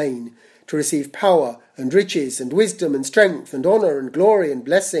was slain, to receive power and riches and wisdom and strength and honour and glory and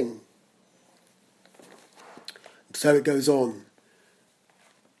blessing. So it goes on.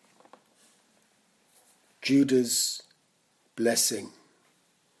 Judah's blessing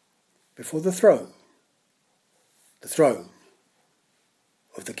before the throne. The throne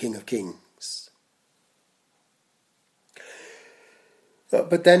of the King of Kings.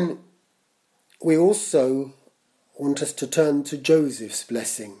 But then we also want us to turn to Joseph's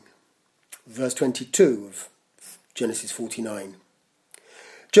blessing. Verse 22 of Genesis 49.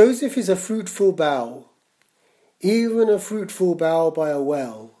 Joseph is a fruitful bough, even a fruitful bough by a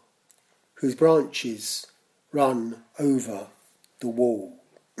well, whose branches run over the wall.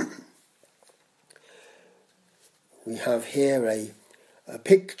 We have here a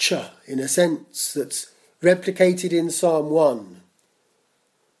picture, in a sense, that's replicated in Psalm 1.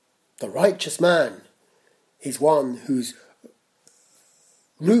 The righteous man is one whose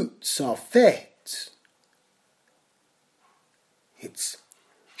roots are fed. It's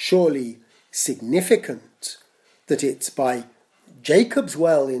surely significant that it's by Jacob's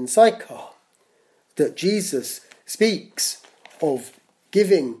well in Sychar that Jesus speaks of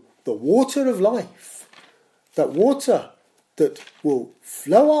giving the water of life, that water that will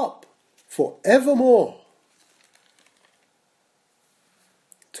flow up forevermore.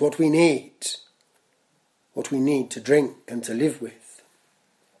 It's what we need to drink and to live with.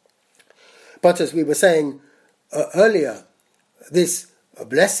 But as we were saying earlier, this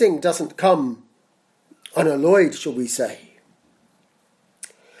blessing doesn't come unalloyed, shall we say.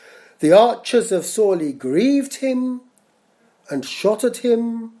 The archers have sorely grieved him and shot at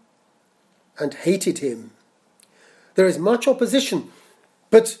him and hated him. There is much opposition,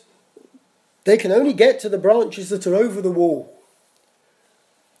 but they can only get to the branches that are over the wall.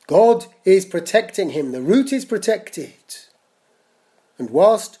 God is protecting him. The root is protected. And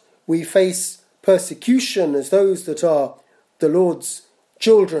whilst we face persecution as those that are the Lord's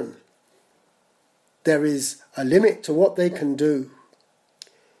children, there is a limit to what they can do.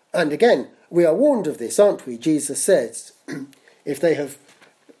 And again, we are warned of this, aren't we? Jesus says, if they have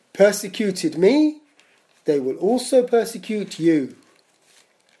persecuted me, they will also persecute you.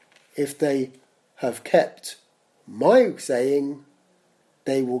 If they have kept my saying,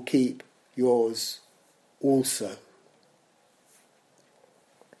 they will keep yours also.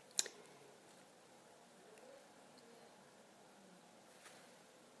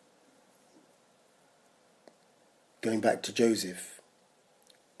 Going back to Joseph,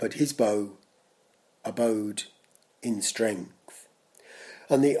 but his bow abode in strength,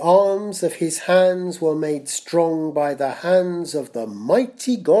 and the arms of his hands were made strong by the hands of the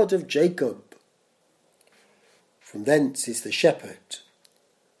mighty God of Jacob. From thence is the shepherd,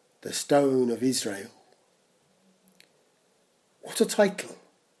 the stone of Israel. What a title!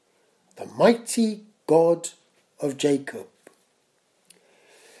 The mighty God of Jacob.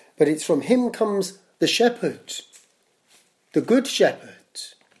 But it's from him comes the shepherd, the good shepherd,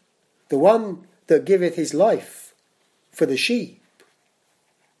 the one that giveth his life for the sheep.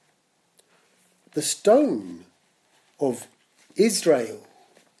 The stone of Israel.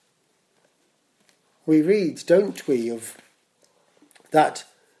 We read, don't we, of that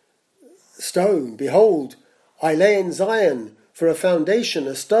stone. Behold, I lay in Zion for a foundation,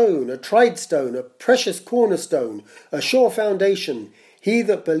 a stone, a tried stone, a precious cornerstone, a sure foundation. He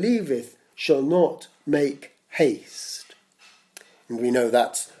that believeth shall not make haste. And we know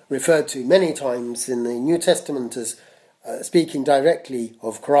that's referred to many times in the New Testament as speaking directly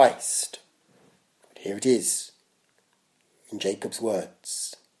of Christ. But here it is, in Jacob's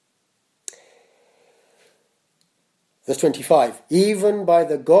words. Verse 25, even by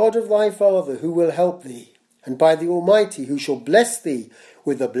the God of thy father who will help thee, and by the Almighty who shall bless thee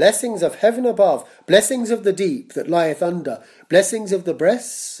with the blessings of heaven above, blessings of the deep that lieth under, blessings of the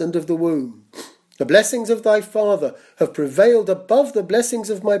breasts and of the womb. The blessings of thy father have prevailed above the blessings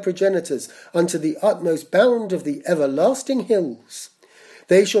of my progenitors unto the utmost bound of the everlasting hills.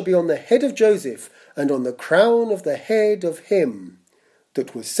 They shall be on the head of Joseph and on the crown of the head of him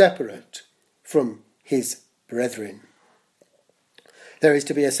that was separate from his brethren. There is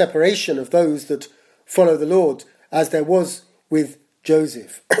to be a separation of those that follow the Lord, as there was with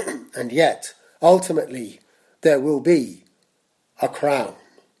Joseph. And yet, ultimately, there will be a crown,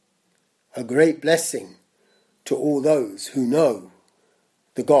 a great blessing to all those who know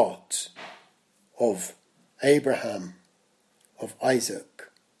the God of Abraham, of Isaac,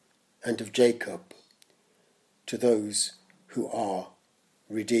 and of Jacob, to those who are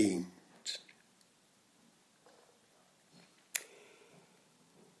redeemed.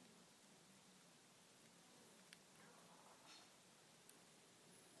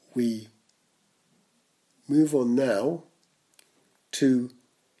 We move on now to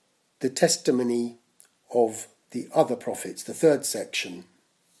the testimony of the other prophets, the third section.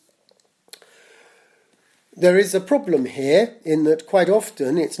 There is a problem here in that quite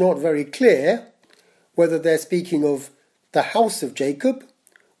often it's not very clear whether they're speaking of the house of Jacob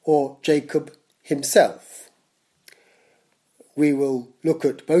or Jacob himself. We will look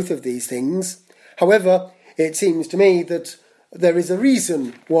at both of these things. However, it seems to me that there is a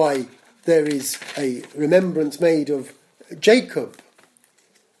reason why there is a remembrance made of Jacob.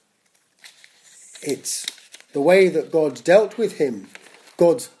 It's the way that God dealt with him,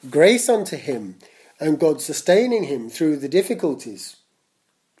 God's grace unto him, and God sustaining him through the difficulties.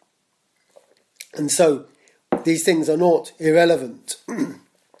 And so these things are not irrelevant.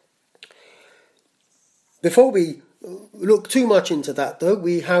 Before we look too much into that, though,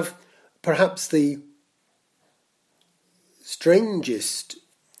 we have perhaps the strangest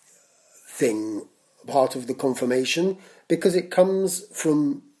part of the confirmation, because it comes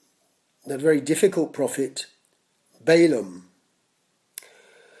from that very difficult prophet, Balaam.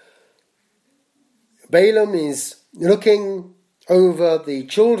 Balaam is looking over the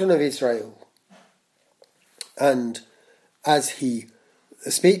children of Israel, and as he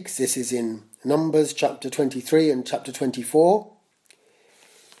speaks, this is in Numbers chapter 23 and chapter 24,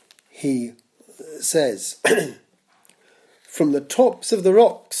 he says, "From the tops of the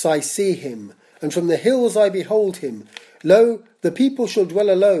rocks I see him, and from the hills I behold him. Lo, the people shall dwell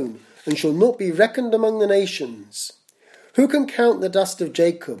alone, and shall not be reckoned among the nations. Who can count the dust of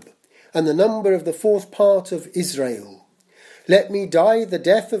Jacob, and the number of the fourth part of Israel? Let me die the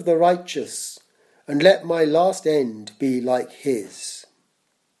death of the righteous, and let my last end be like his."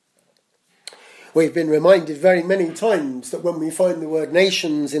 We've been reminded very many times that when we find the word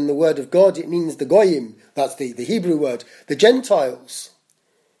nations in the word of God, it means the Goyim, that's the Hebrew word, the Gentiles.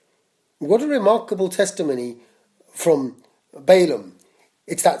 What a remarkable testimony from Balaam.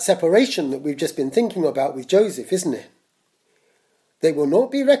 It's that separation that we've just been thinking about with Joseph, isn't it? They will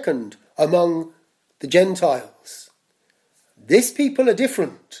not be reckoned among the Gentiles. This people are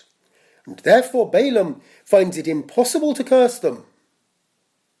different, and therefore Balaam finds it impossible to curse them.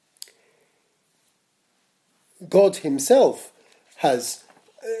 God himself has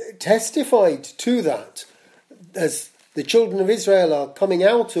testified to that as the children of Israel are coming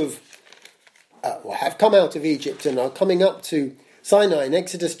out of, or have come out of Egypt and are coming up to Sinai in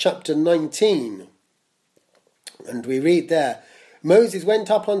Exodus chapter 19. And we read there, "Moses went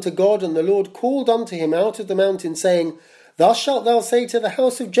up unto God, and the Lord called unto him out of the mountain, saying, Thus shalt thou say to the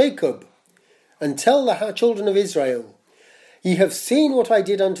house of Jacob, and tell the children of Israel, Ye have seen what I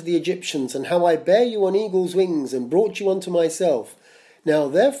did unto the Egyptians, and how I bare you on eagle's wings, and brought you unto myself. Now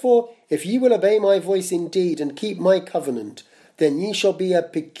therefore, if ye will obey my voice indeed, and keep my covenant, then ye shall be a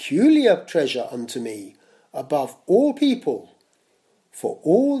peculiar treasure unto me, above all people. For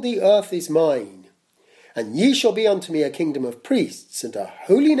all the earth is mine, and ye shall be unto me a kingdom of priests, and a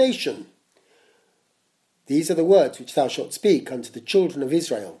holy nation. These are the words which thou shalt speak unto the children of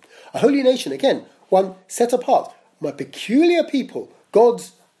Israel." A holy nation, again, one set apart. My peculiar people,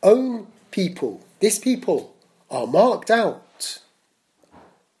 God's own people. This people are marked out.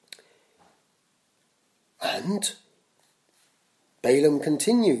 And Balaam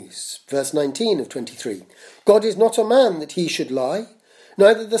continues, verse 19 of 23. "God is not a man that he should lie,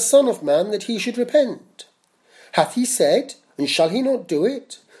 neither the son of man that he should repent. Hath he said, and shall he not do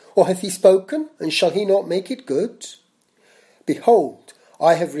it? Or hath he spoken, and shall he not make it good? Behold,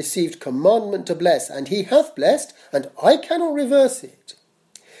 I have received commandment to bless, and he hath blessed, and I cannot reverse it.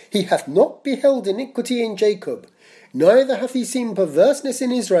 He hath not beheld iniquity in Jacob, neither hath he seen perverseness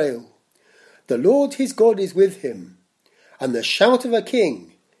in Israel. The Lord his God is with him, and the shout of a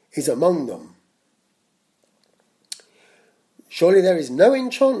king is among them. Surely there is no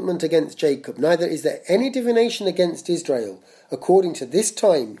enchantment against Jacob, neither is there any divination against Israel. According to this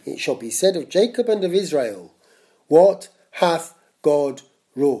time it shall be said of Jacob and of Israel, What hath God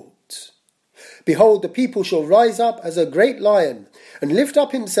wrought? Behold, the people shall rise up as a great lion, and lift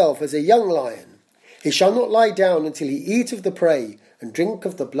up himself as a young lion. He shall not lie down until he eat of the prey, and drink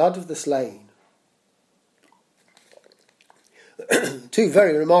of the blood of the slain." Two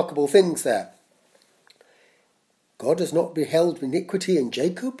very remarkable things there. God has not beheld iniquity in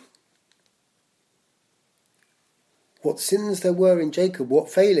Jacob. What sins there were in Jacob, what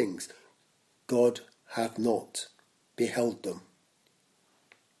failings, God hath not beheld them.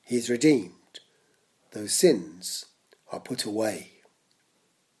 He is redeemed. Those sins are put away.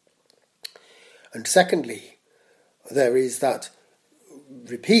 And secondly, there is that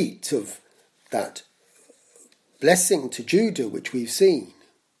repeat of that blessing to Judah which we've seen.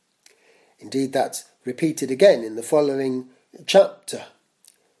 Indeed, that's repeated again in the following chapter,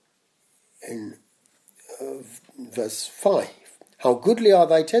 in verse 5. "How goodly are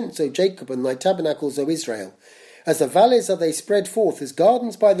thy tents, O Jacob, and thy tabernacles, O Israel! As the valleys are they spread forth, as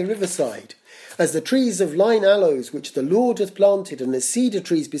gardens by the riverside. as the trees of line aloes which the Lord hath planted, and as cedar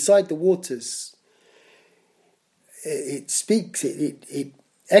trees beside the waters. It speaks, it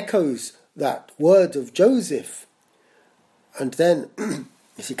echoes that word of Joseph. And then,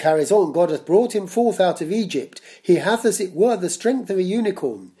 as he carries on, God hath brought him forth out of Egypt. He hath, as it were, the strength of a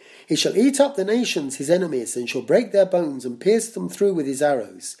unicorn. He shall eat up the nations, his enemies, and shall break their bones, and pierce them through with his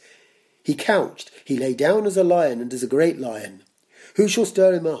arrows. He couched, he lay down as a lion, and as a great lion. Who shall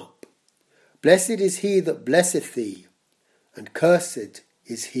stir him up? Blessed is he that blesseth thee, and cursed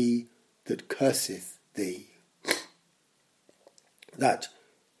is he that curseth thee. That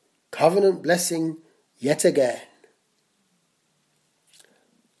covenant blessing yet again.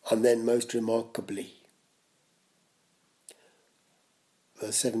 And then most remarkably,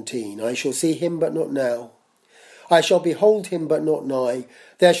 verse 17, I shall see him but not now. I shall behold him but not nigh.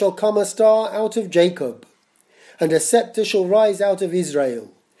 There shall come a star out of Jacob, and a sceptre shall rise out of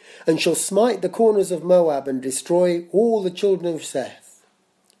Israel, and shall smite the corners of Moab, and destroy all the children of Seth.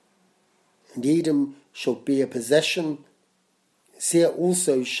 And Edom shall be a possession, Seir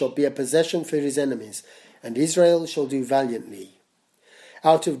also shall be a possession for his enemies, and Israel shall do valiantly.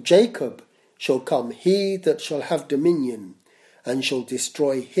 Out of Jacob shall come he that shall have dominion, and shall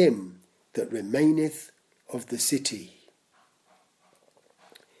destroy him that remaineth of the city.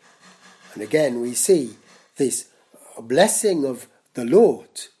 And again we see this blessing of the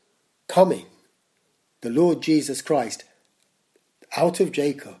Lord coming, the Lord Jesus Christ, out of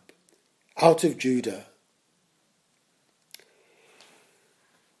Jacob, out of Judah.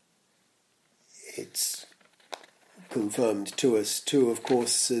 It's confirmed to us too, of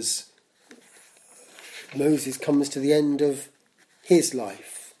course, as Moses comes to the end of his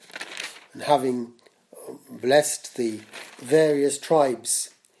life, and having blessed the various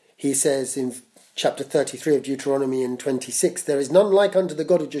tribes, he says in chapter 33 of Deuteronomy and 26, there is none like unto the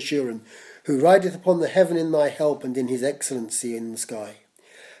God of Jeshurun, who rideth upon the heaven in thy help, and in his excellency in the sky.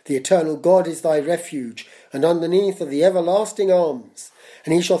 The eternal God is thy refuge, and underneath are the everlasting arms.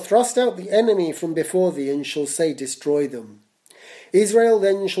 And he shall thrust out the enemy from before thee, and shall say, destroy them. Israel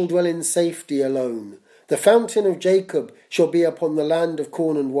then shall dwell in safety alone. The fountain of Jacob shall be upon the land of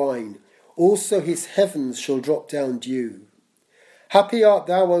corn and wine. Also his heavens shall drop down dew. Happy art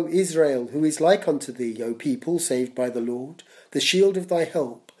thou, O Israel, who is like unto thee, O people saved by the Lord, the shield of thy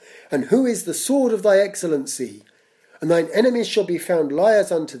help, and who is the sword of thy excellency. And thine enemies shall be found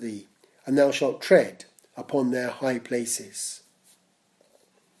liars unto thee, and thou shalt tread upon their high places.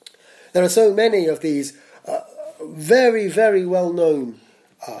 There are so many of these very, very well-known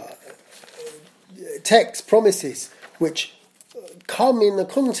text promises which come in the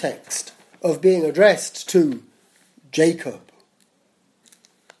context of being addressed to Jacob.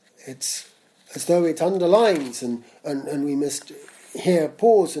 It's as though it underlines, and we must here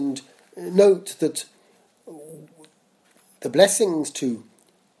pause and note that the blessings to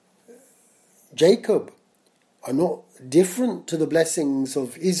Jacob are not different to the blessings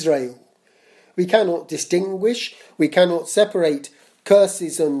of Israel. We cannot distinguish, we cannot separate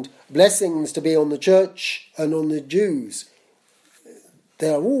curses and blessings to be on the church and on the Jews. They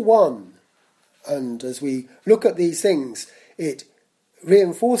are all one. And as we look at these things, it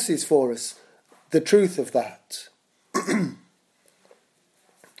reinforces for us the truth of that.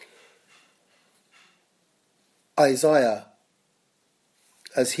 Isaiah,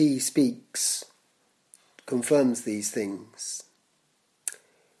 as he speaks, confirms these things.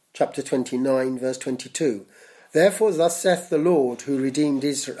 Chapter 29, verse 22. Therefore thus saith the Lord, who redeemed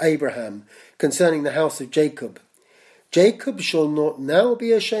Abraham, concerning the house of Jacob. Jacob shall not now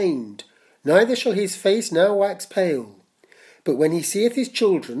be ashamed, neither shall his face now wax pale. But when he seeth his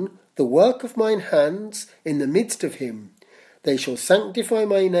children, the work of mine hands, in the midst of him, they shall sanctify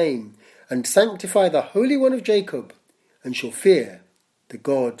my name, and sanctify the Holy One of Jacob, and shall fear the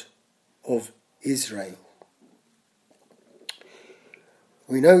God of Israel.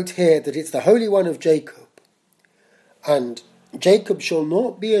 We note here that it's the Holy One of Jacob, and Jacob shall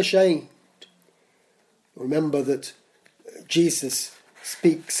not be ashamed. Remember that Jesus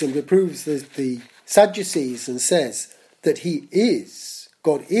speaks and reproves the Sadducees and says that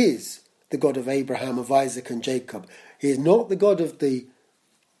God is the God of Abraham, of Isaac and Jacob. He is not the God of the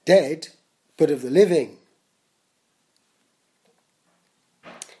dead, but of the living.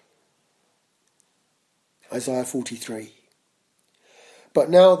 Isaiah 43. But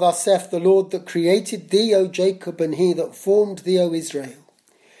now thus saith the Lord that created thee, O Jacob, and he that formed thee, O Israel.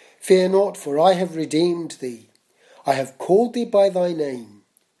 Fear not, for I have redeemed thee. I have called thee by thy name.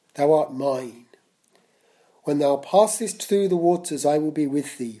 Thou art mine. When thou passest through the waters, I will be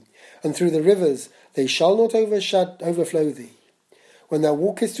with thee, and through the rivers, they shall not overflow thee. When thou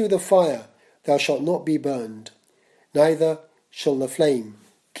walkest through the fire, thou shalt not be burned, neither shall the flame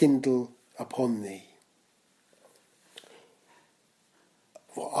kindle upon thee.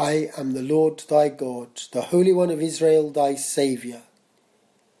 For I am the Lord thy God, the Holy One of Israel thy Saviour.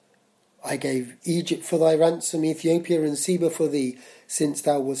 I gave Egypt for thy ransom, Ethiopia and Seba for thee, since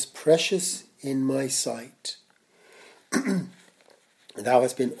thou wast precious in my sight. Thou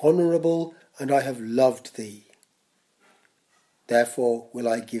hast been honourable, and I have loved thee. Therefore will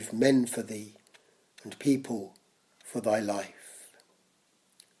I give men for thee, and people for thy life.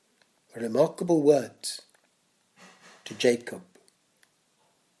 Remarkable words to Jacob,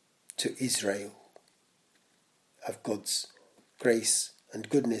 to Israel, of God's grace and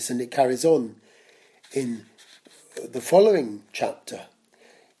goodness. And it carries on in the following chapter.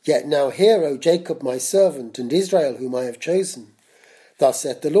 Yet now hear, O Jacob my servant, and Israel whom I have chosen. Thus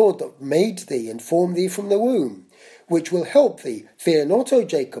saith the Lord that made thee and formed thee from the womb, which will help thee. Fear not, O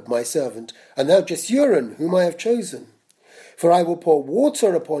Jacob my servant, and thou Jeshurun whom I have chosen. For I will pour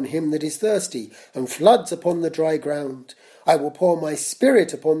water upon him that is thirsty, and floods upon the dry ground. I will pour my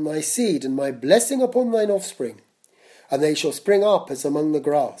spirit upon thy seed, and my blessing upon thine offspring. And they shall spring up as among the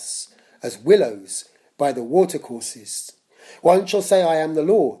grass, as willows by the watercourses. One shall say, I am the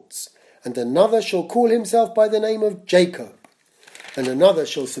Lord's, and another shall call himself by the name of Jacob, and another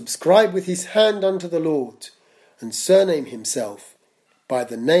shall subscribe with his hand unto the Lord, and surname himself by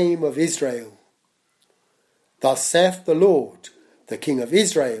the name of Israel. Thus saith the Lord, the King of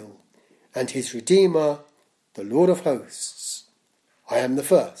Israel, and his Redeemer, the Lord of hosts. I am the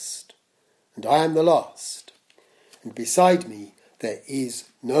first, and I am the last, and beside me there is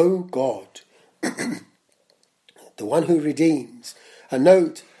no God. The one who redeems. And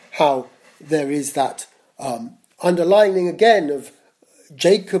note how there is that underlining again of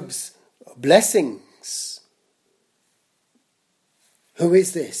Jacob's blessings. Who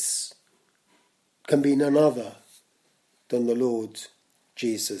is this? Can be none other than the Lord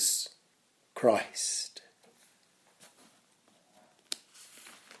Jesus Christ.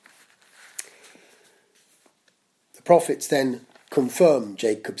 The prophets then confirm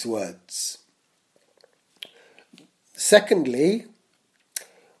Jacob's words. Secondly,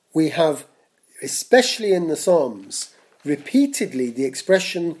 we have, especially in the Psalms, repeatedly the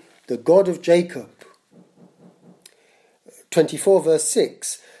expression, the God of Jacob. 24 verse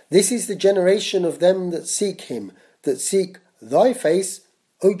 6, this is the generation of them that seek him, that seek thy face,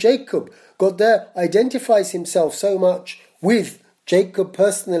 O Jacob. God there identifies himself so much with Jacob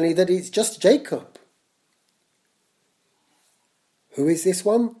personally that it's just Jacob. Who is this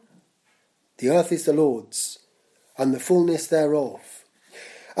one? The earth is the Lord's, and the fullness thereof.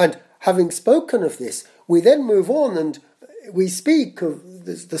 And having spoken of this, we then move on and we speak of,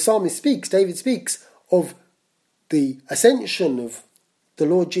 the psalmist speaks, David speaks of the ascension of the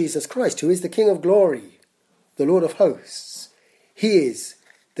Lord Jesus Christ, who is the King of glory, the Lord of hosts. He is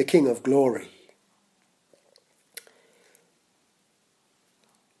the King of glory.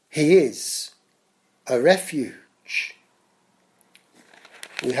 He is a refuge.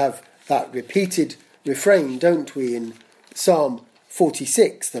 We have that repeated refrain, don't we, in Psalm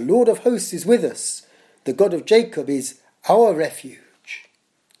 46. The Lord of hosts is with us. The God of Jacob is our refuge.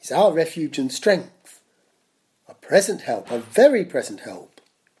 He's our refuge and strength. A present help, a very present help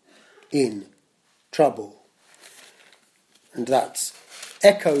in trouble. And that's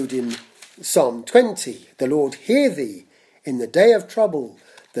echoed in Psalm 20. The Lord hear thee in the day of trouble.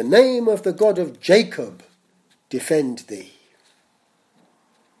 The name of the God of Jacob defend thee.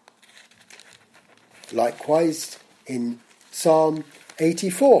 Likewise in Psalm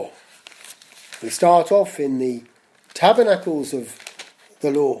 84. We start off in the tabernacles of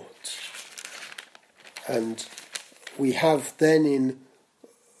the Lord. And we have then in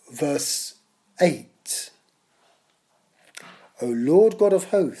verse 8, O Lord God of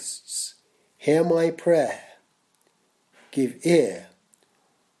hosts, hear my prayer. Give ear,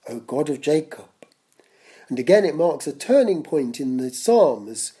 O God of Jacob. And again it marks a turning point in the psalm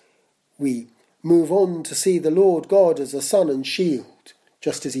as we move on to see the Lord God as a sun and shield,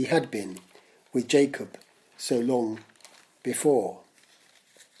 just as he had been with Jacob so long before.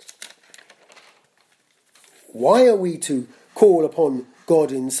 Why are we to call upon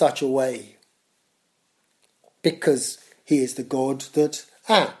God in such a way? Because he is the God that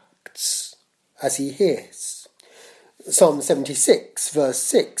acts as he hears. Psalm 76 verse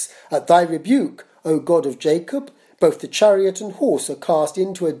 6, At thy rebuke, O God of Jacob, both the chariot and horse are cast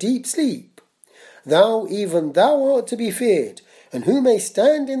into a deep sleep. Thou, even thou art to be feared, and who may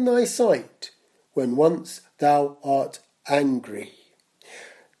stand in thy sight when once thou art angry?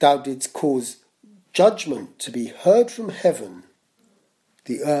 Thou didst cause judgment to be heard from heaven.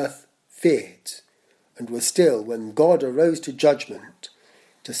 The earth feared, and were still when God arose to judgment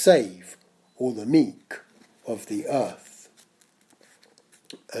to save all the meek of the earth.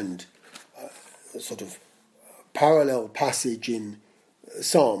 And a sort of parallel passage in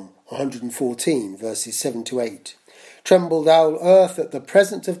Psalm 114, verses 7 to 8. Tremble thou, earth, at the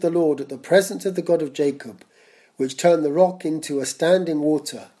presence of the Lord, at the presence of the God of Jacob, which turned the rock into a standing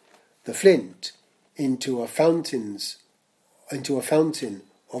water, the flint into a fountain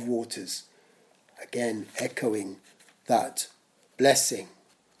of waters. Again, echoing that blessing.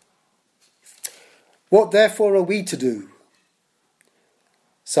 What therefore are we to do?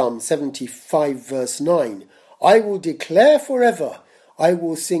 Psalm 75, verse 9. I will declare forever, I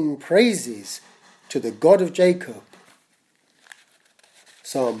will sing praises to the God of Jacob.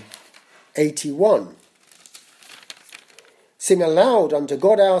 Psalm 81. Sing aloud unto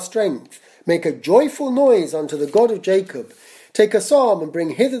God our strength. Make a joyful noise unto the God of Jacob. Take a psalm and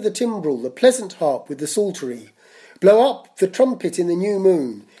bring hither the timbrel, the pleasant harp with the psaltery. Blow up the trumpet in the new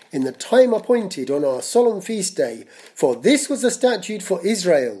moon, in the time appointed on our solemn feast day. For this was a statute for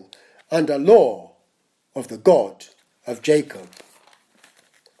Israel, and a law of the God of Jacob.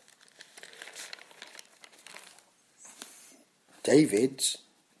 David,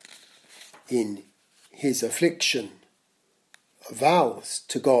 in his affliction, vows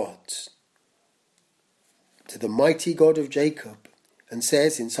to God, to the mighty God of Jacob, and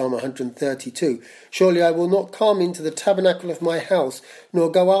says in Psalm 132, Surely I will not come into the tabernacle of my house, nor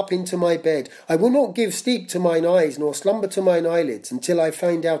go up into my bed. I will not give sleep to mine eyes, nor slumber to mine eyelids, until I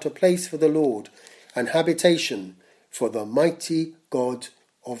find out a place for the Lord, and habitation for the mighty God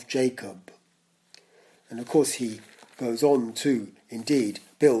of Jacob. And of course he goes on to, indeed,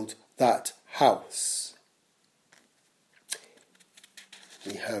 build that house.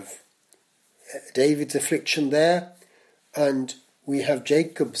 We have David's affliction there, and we have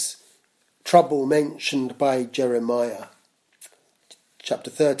Jacob's trouble mentioned by Jeremiah.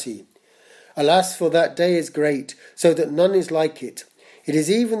 Chapter 30. Alas, for that day is great, so that none is like it. It is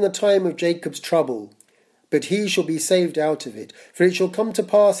even the time of Jacob's trouble, but he shall be saved out of it. For it shall come to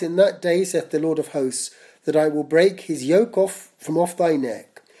pass in that day, saith the Lord of hosts, that I will break his yoke from off thy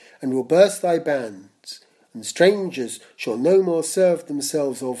neck, and will burst thy bands, and strangers shall no more serve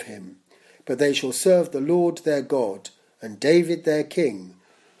themselves of him, but they shall serve the Lord their God, and David their king,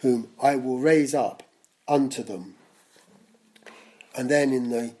 whom I will raise up unto them. And then in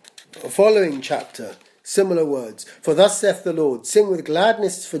the following chapter, similar words. For thus saith the Lord, sing with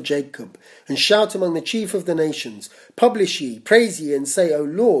gladness for Jacob, and shout among the chief of the nations. Publish ye, praise ye, and say, O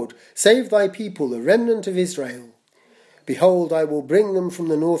Lord, save thy people, the remnant of Israel. Behold, I will bring them from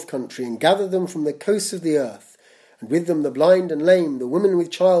the north country, and gather them from the coasts of the earth, and with them the blind and lame, the woman with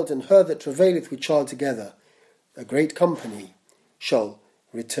child, and her that travaileth with child together. A great company shall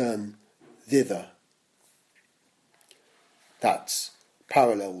return thither. That's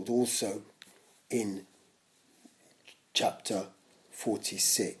paralleled also in chapter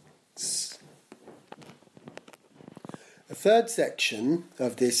 46. The third section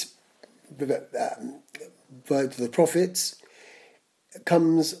of this word of the prophets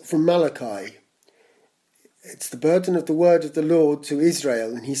comes from Malachi. It's the burden of the word of the Lord to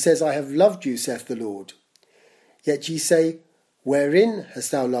Israel, and he says, I have loved you, saith the Lord. Yet ye say, Wherein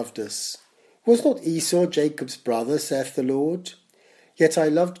hast thou loved us? Was not Esau Jacob's brother, saith the Lord? Yet I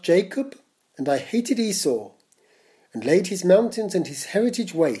loved Jacob, and I hated Esau, and laid his mountains and his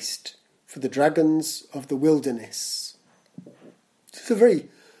heritage waste for the dragons of the wilderness. It's a very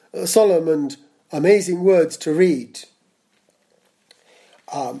solemn and amazing words to read.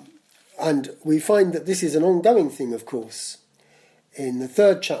 And we find that this is an ongoing thing, of course. In the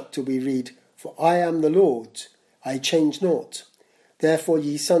third chapter we read, For I am the Lord, I change not. Therefore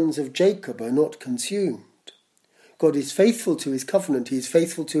ye sons of Jacob are not consumed. God is faithful to his covenant, he is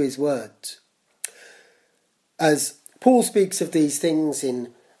faithful to his word. As Paul speaks of these things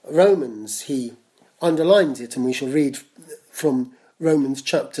in Romans, he underlines it, and we shall read from Romans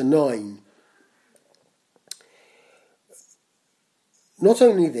chapter 9. Not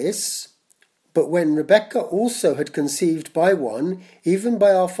only this, but when Rebekah also had conceived by one, even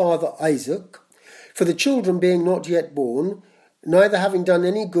by our father Isaac, for the children being not yet born, neither having done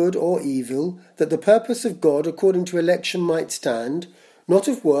any good or evil, that the purpose of God according to election might stand, not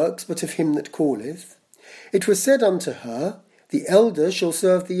of works, but of him that calleth, it was said unto her, The elder shall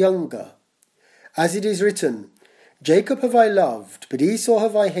serve the younger. As it is written, Jacob have I loved, but Esau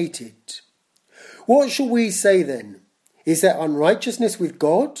have I hated. What shall we say then? Is there unrighteousness with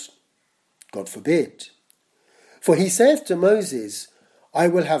God? God forbid. For he saith to Moses, I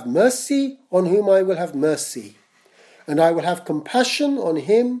will have mercy on whom I will have mercy, and I will have compassion on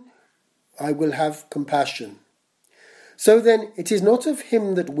him I will have compassion. So then it is not of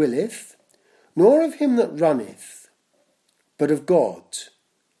him that willeth, nor of him that runneth, but of God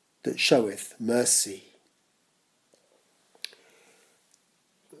that showeth mercy.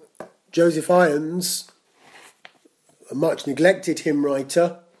 Joseph Irons, a much neglected hymn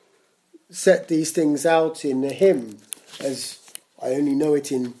writer, set these things out in a hymn, as I only know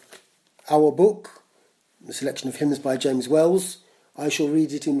it in our book, the selection of hymns by James Wells. I shall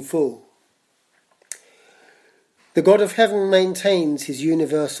read it in full. The God of heaven maintains his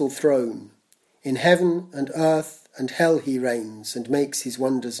universal throne. In heaven and earth and hell he reigns and makes his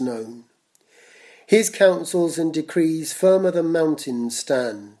wonders known. His counsels and decrees firmer than mountains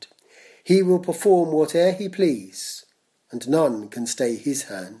stand. He will perform whate'er he please, and none can stay his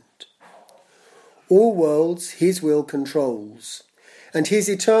hand. All worlds his will controls, and his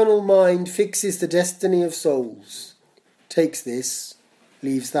eternal mind fixes the destiny of souls. Takes this,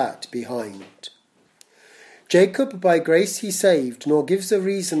 leaves that behind. Jacob by grace he saved, nor gives a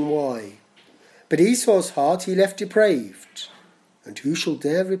reason why. But Esau's heart he left depraved, and who shall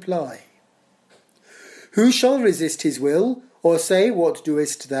dare reply? Who shall resist his will, or say, what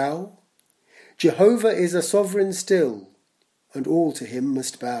doest thou? Jehovah is a sovereign still, and all to him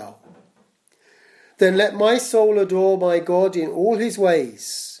must bow. Then let my soul adore my God in all his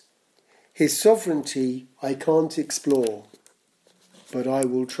ways. His sovereignty I can't explore, but I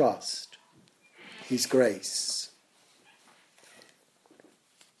will trust his grace.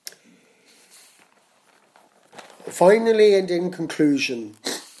 Finally, and in conclusion,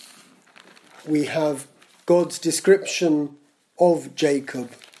 we have God's description of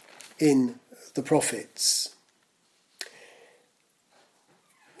Jacob in the prophets.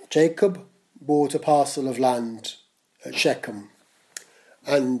 Jacob bought a parcel of land at Shechem,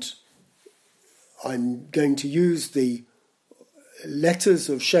 and I'm going to use the letters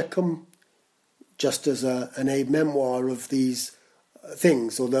of Shechem just as a memoir of these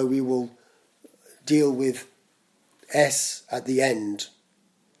things, although we will deal with S at the end,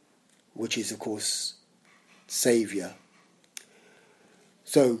 which is, of course, Saviour.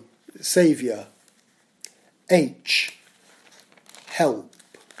 So, Saviour. H, help.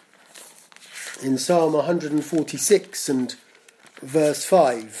 In Psalm 146 and verse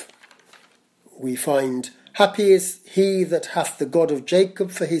 5, we find, happy is he that hath the God of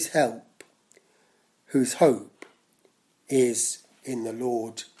Jacob for his help, whose hope is in the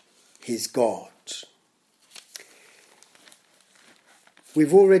Lord his God.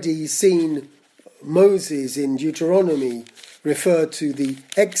 We've already seen Moses in Deuteronomy refer to the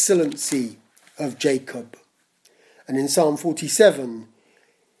excellency of Jacob. And in Psalm 47,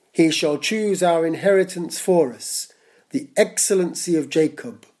 he shall choose our inheritance for us, the excellency of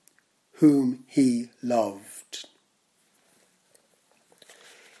Jacob, whom he loved.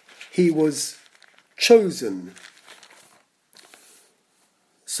 He was chosen.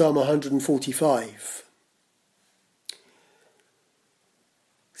 Psalm 145.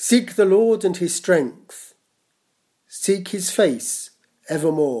 Seek the Lord and his strength. Seek his face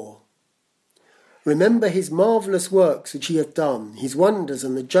evermore. Remember his marvellous works which he hath done, his wonders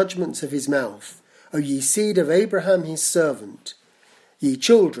and the judgments of his mouth. O ye seed of Abraham his servant, ye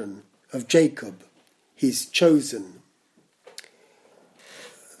children of Jacob his chosen.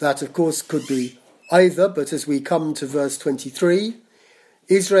 That, of course, could be either, but as we come to verse 23,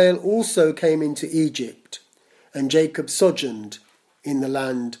 Israel also came into Egypt, and Jacob sojourned in the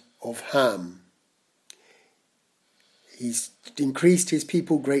land of Ham. He increased his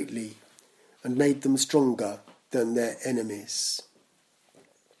people greatly and made them stronger than their enemies.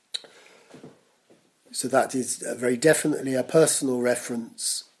 So that is very definitely a personal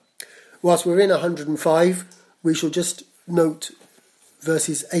reference. Whilst we're in 105, we shall just note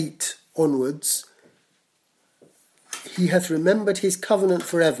verses 8 onwards. He hath remembered his covenant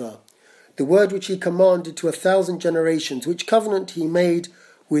forever, the word which he commanded to 1,000 generations, which covenant he made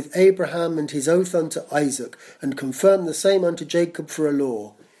with Abraham and his oath unto Isaac, and confirmed the same unto Jacob for a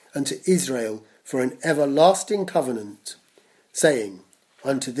law, and to Israel for an everlasting covenant, saying,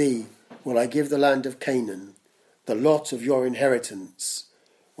 Unto thee will I give the land of Canaan, the lot of your inheritance,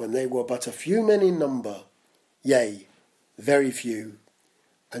 when they were but a few men in number, yea, very few,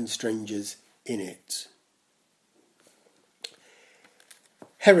 and strangers in it.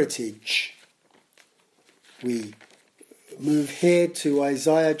 Heritage. We move here to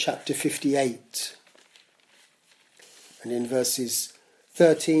Isaiah chapter 58. And in verses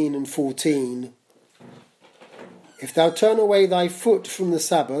 13 and 14, If thou turn away thy foot from the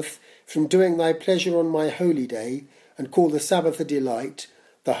Sabbath, from doing thy pleasure on my holy day, and call the Sabbath a delight,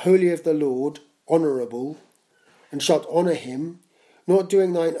 the holy of the Lord honourable, and shalt honour him, not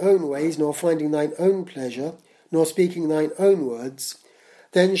doing thine own ways, nor finding thine own pleasure, nor speaking thine own words,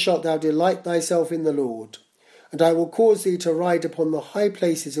 then shalt thou delight thyself in the Lord. And I will cause thee to ride upon the high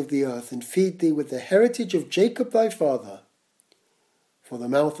places of the earth, and feed thee with the heritage of Jacob thy father. For the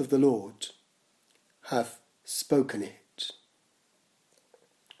mouth of the Lord hath spoken it.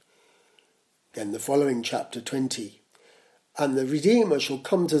 Then the following chapter 20. And the Redeemer shall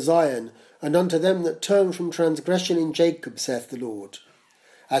come to Zion, and unto them that turn from transgression in Jacob, saith the Lord.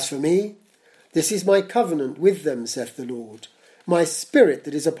 As for me, this is my covenant with them, saith the Lord, my spirit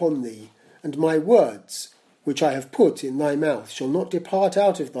that is upon thee, and my words, which I have put in thy mouth, shall not depart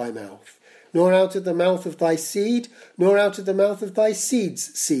out of thy mouth, nor out of the mouth of thy seed, nor out of the mouth of thy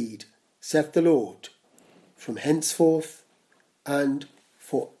seed's seed, saith the Lord, from henceforth and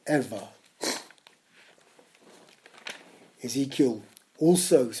for ever. Ezekiel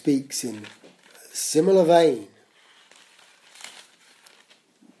also speaks in a similar vein.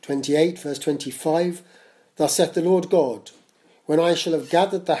 28 verse 25, Thus saith the Lord God, when I shall have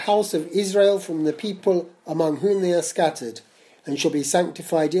gathered the house of Israel from the people among whom they are scattered, and shall be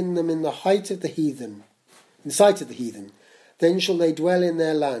sanctified in them in the sight of the heathen, then shall they dwell in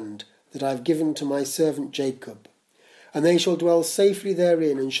their land that I have given to my servant Jacob. And they shall dwell safely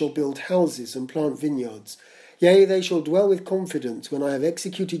therein, and shall build houses and plant vineyards. Yea, they shall dwell with confidence when I have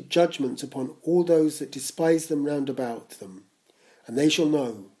executed judgments upon all those that despise them round about them. And they shall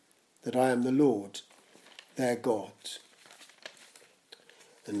know that I am the Lord their God.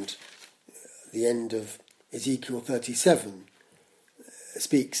 And the end of Ezekiel 37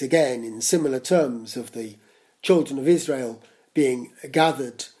 speaks again in similar terms of the children of Israel being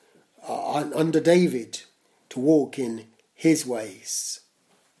gathered under David to walk in his ways,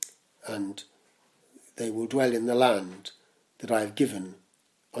 and they will dwell in the land that I have given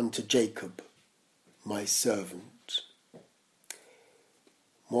unto Jacob, my servant.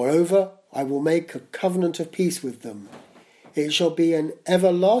 Moreover, I will make a covenant of peace with them. It shall be an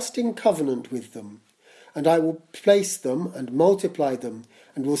everlasting covenant with them, and I will place them and multiply them,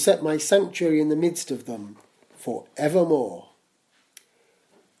 and will set my sanctuary in the midst of them for evermore.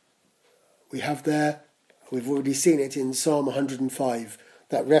 We have there, we've already seen it in Psalm 105,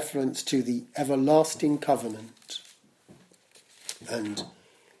 that reference to the everlasting covenant. And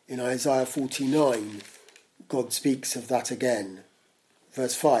in Isaiah 49, God speaks of that again.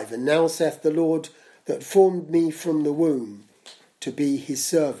 Verse 5, And now saith the Lord that formed me from the womb to be his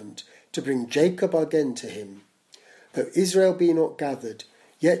servant, to bring Jacob again to him. Though Israel be not gathered,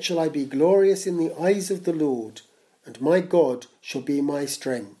 yet shall I be glorious in the eyes of the Lord, and my God shall be my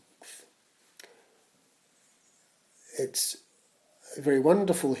strength. It's very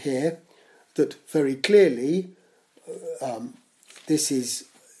wonderful here that very clearly this is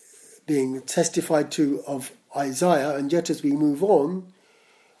being testified to of Isaiah, and yet as we move on,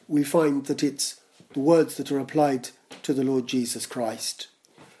 we find that it's the words that are applied to the Lord Jesus Christ.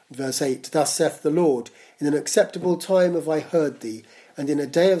 Verse 8, Thus saith the Lord, In an acceptable time have I heard thee, and in a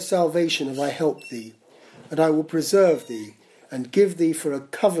day of salvation have I helped thee. And I will preserve thee, and give thee for a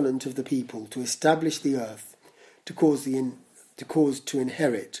covenant of the people, to establish the earth, to cause to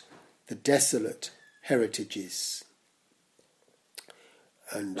inherit the desolate heritages.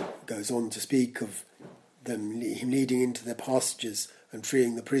 And goes on to speak of him leading into their pastures and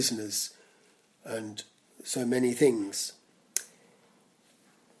freeing the prisoners, and so many things.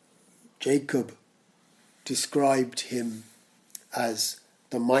 Jacob described him as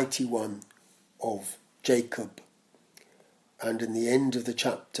the mighty one of Jacob. And in the end of the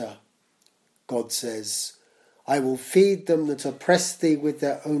chapter, God says, I will feed them that oppress thee with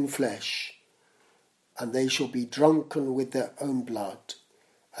their own flesh, and they shall be drunken with their own blood,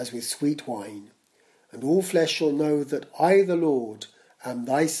 as with sweet wine. And all flesh shall know that I, the Lord, am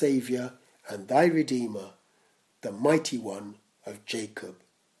thy Saviour and thy Redeemer, the mighty one of Jacob.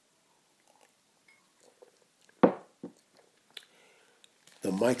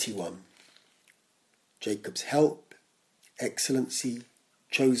 The mighty one, Jacob's help, excellency,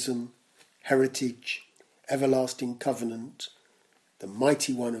 chosen, heritage, everlasting covenant, the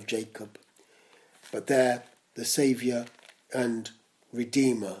mighty one of Jacob, but there the Saviour and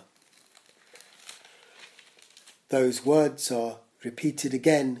Redeemer. Those words are repeated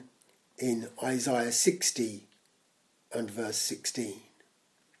again in Isaiah 60 and verse 16.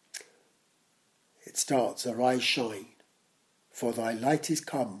 It starts, Arise, shine, for thy light is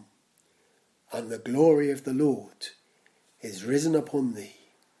come, and the glory of the Lord is risen upon thee.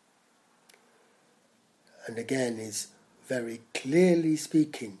 And again is very clearly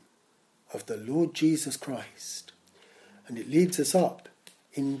speaking of the Lord Jesus Christ. And it leads us up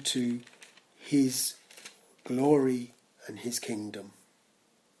into his glory and his kingdom.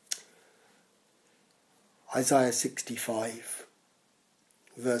 Isaiah 65,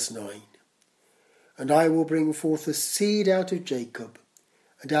 verse 9. And I will bring forth a seed out of Jacob,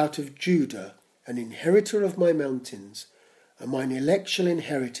 and out of Judah an inheritor of my mountains, and mine elect shall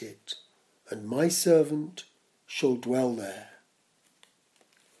inherit it, and my servant shall dwell there.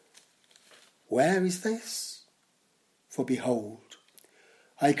 Where is this? For behold,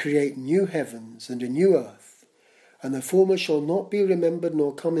 I create new heavens and a new earth, and the former shall not be remembered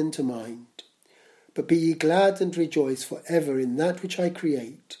nor come into mind. But be ye glad and rejoice for ever in that which I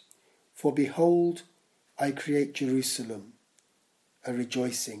create. For behold, I create Jerusalem, a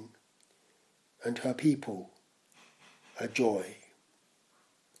rejoicing, and her people, a joy.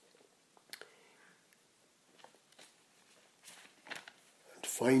 And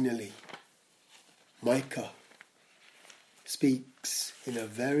finally, Micah speaks in a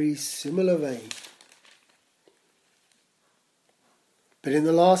very similar vein. But in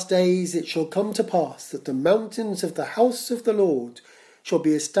the last days it shall come to pass that the mountains of the house of the Lord shall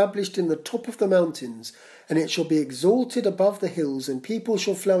be established in the top of the mountains, and it shall be exalted above the hills, and people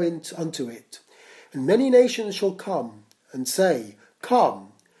shall flow unto it. And many nations shall come and say,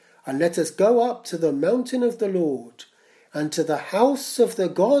 Come, and let us go up to the mountain of the Lord, and to the house of the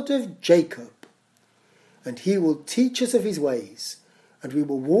God of Jacob. And he will teach us of his ways, and we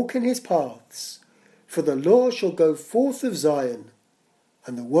will walk in his paths. For the law shall go forth of Zion,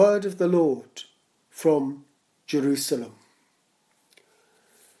 and the word of the Lord from Jerusalem.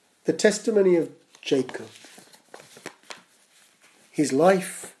 The testimony of Jacob. His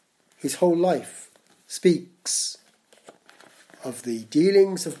life, his whole life, speaks of the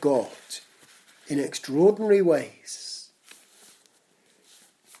dealings of God in extraordinary ways.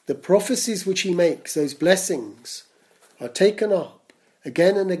 The prophecies which he makes, those blessings, are taken up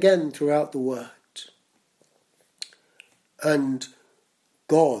again and again throughout the word. And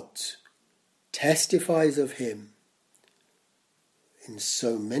God testifies of him in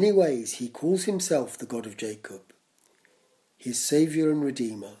so many ways. He calls himself the God of Jacob, his Saviour and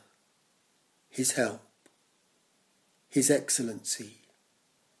Redeemer, his help, his excellency,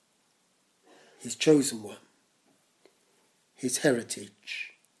 his chosen one, his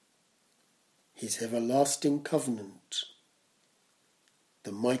heritage, his everlasting covenant,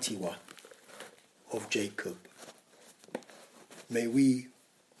 the mighty one of Jacob. May we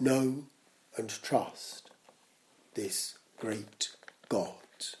know and trust this great God,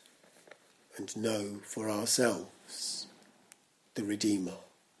 and know for ourselves the Redeemer,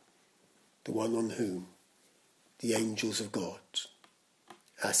 the one on whom the angels of God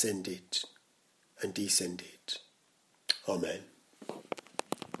ascended and descended. Amen.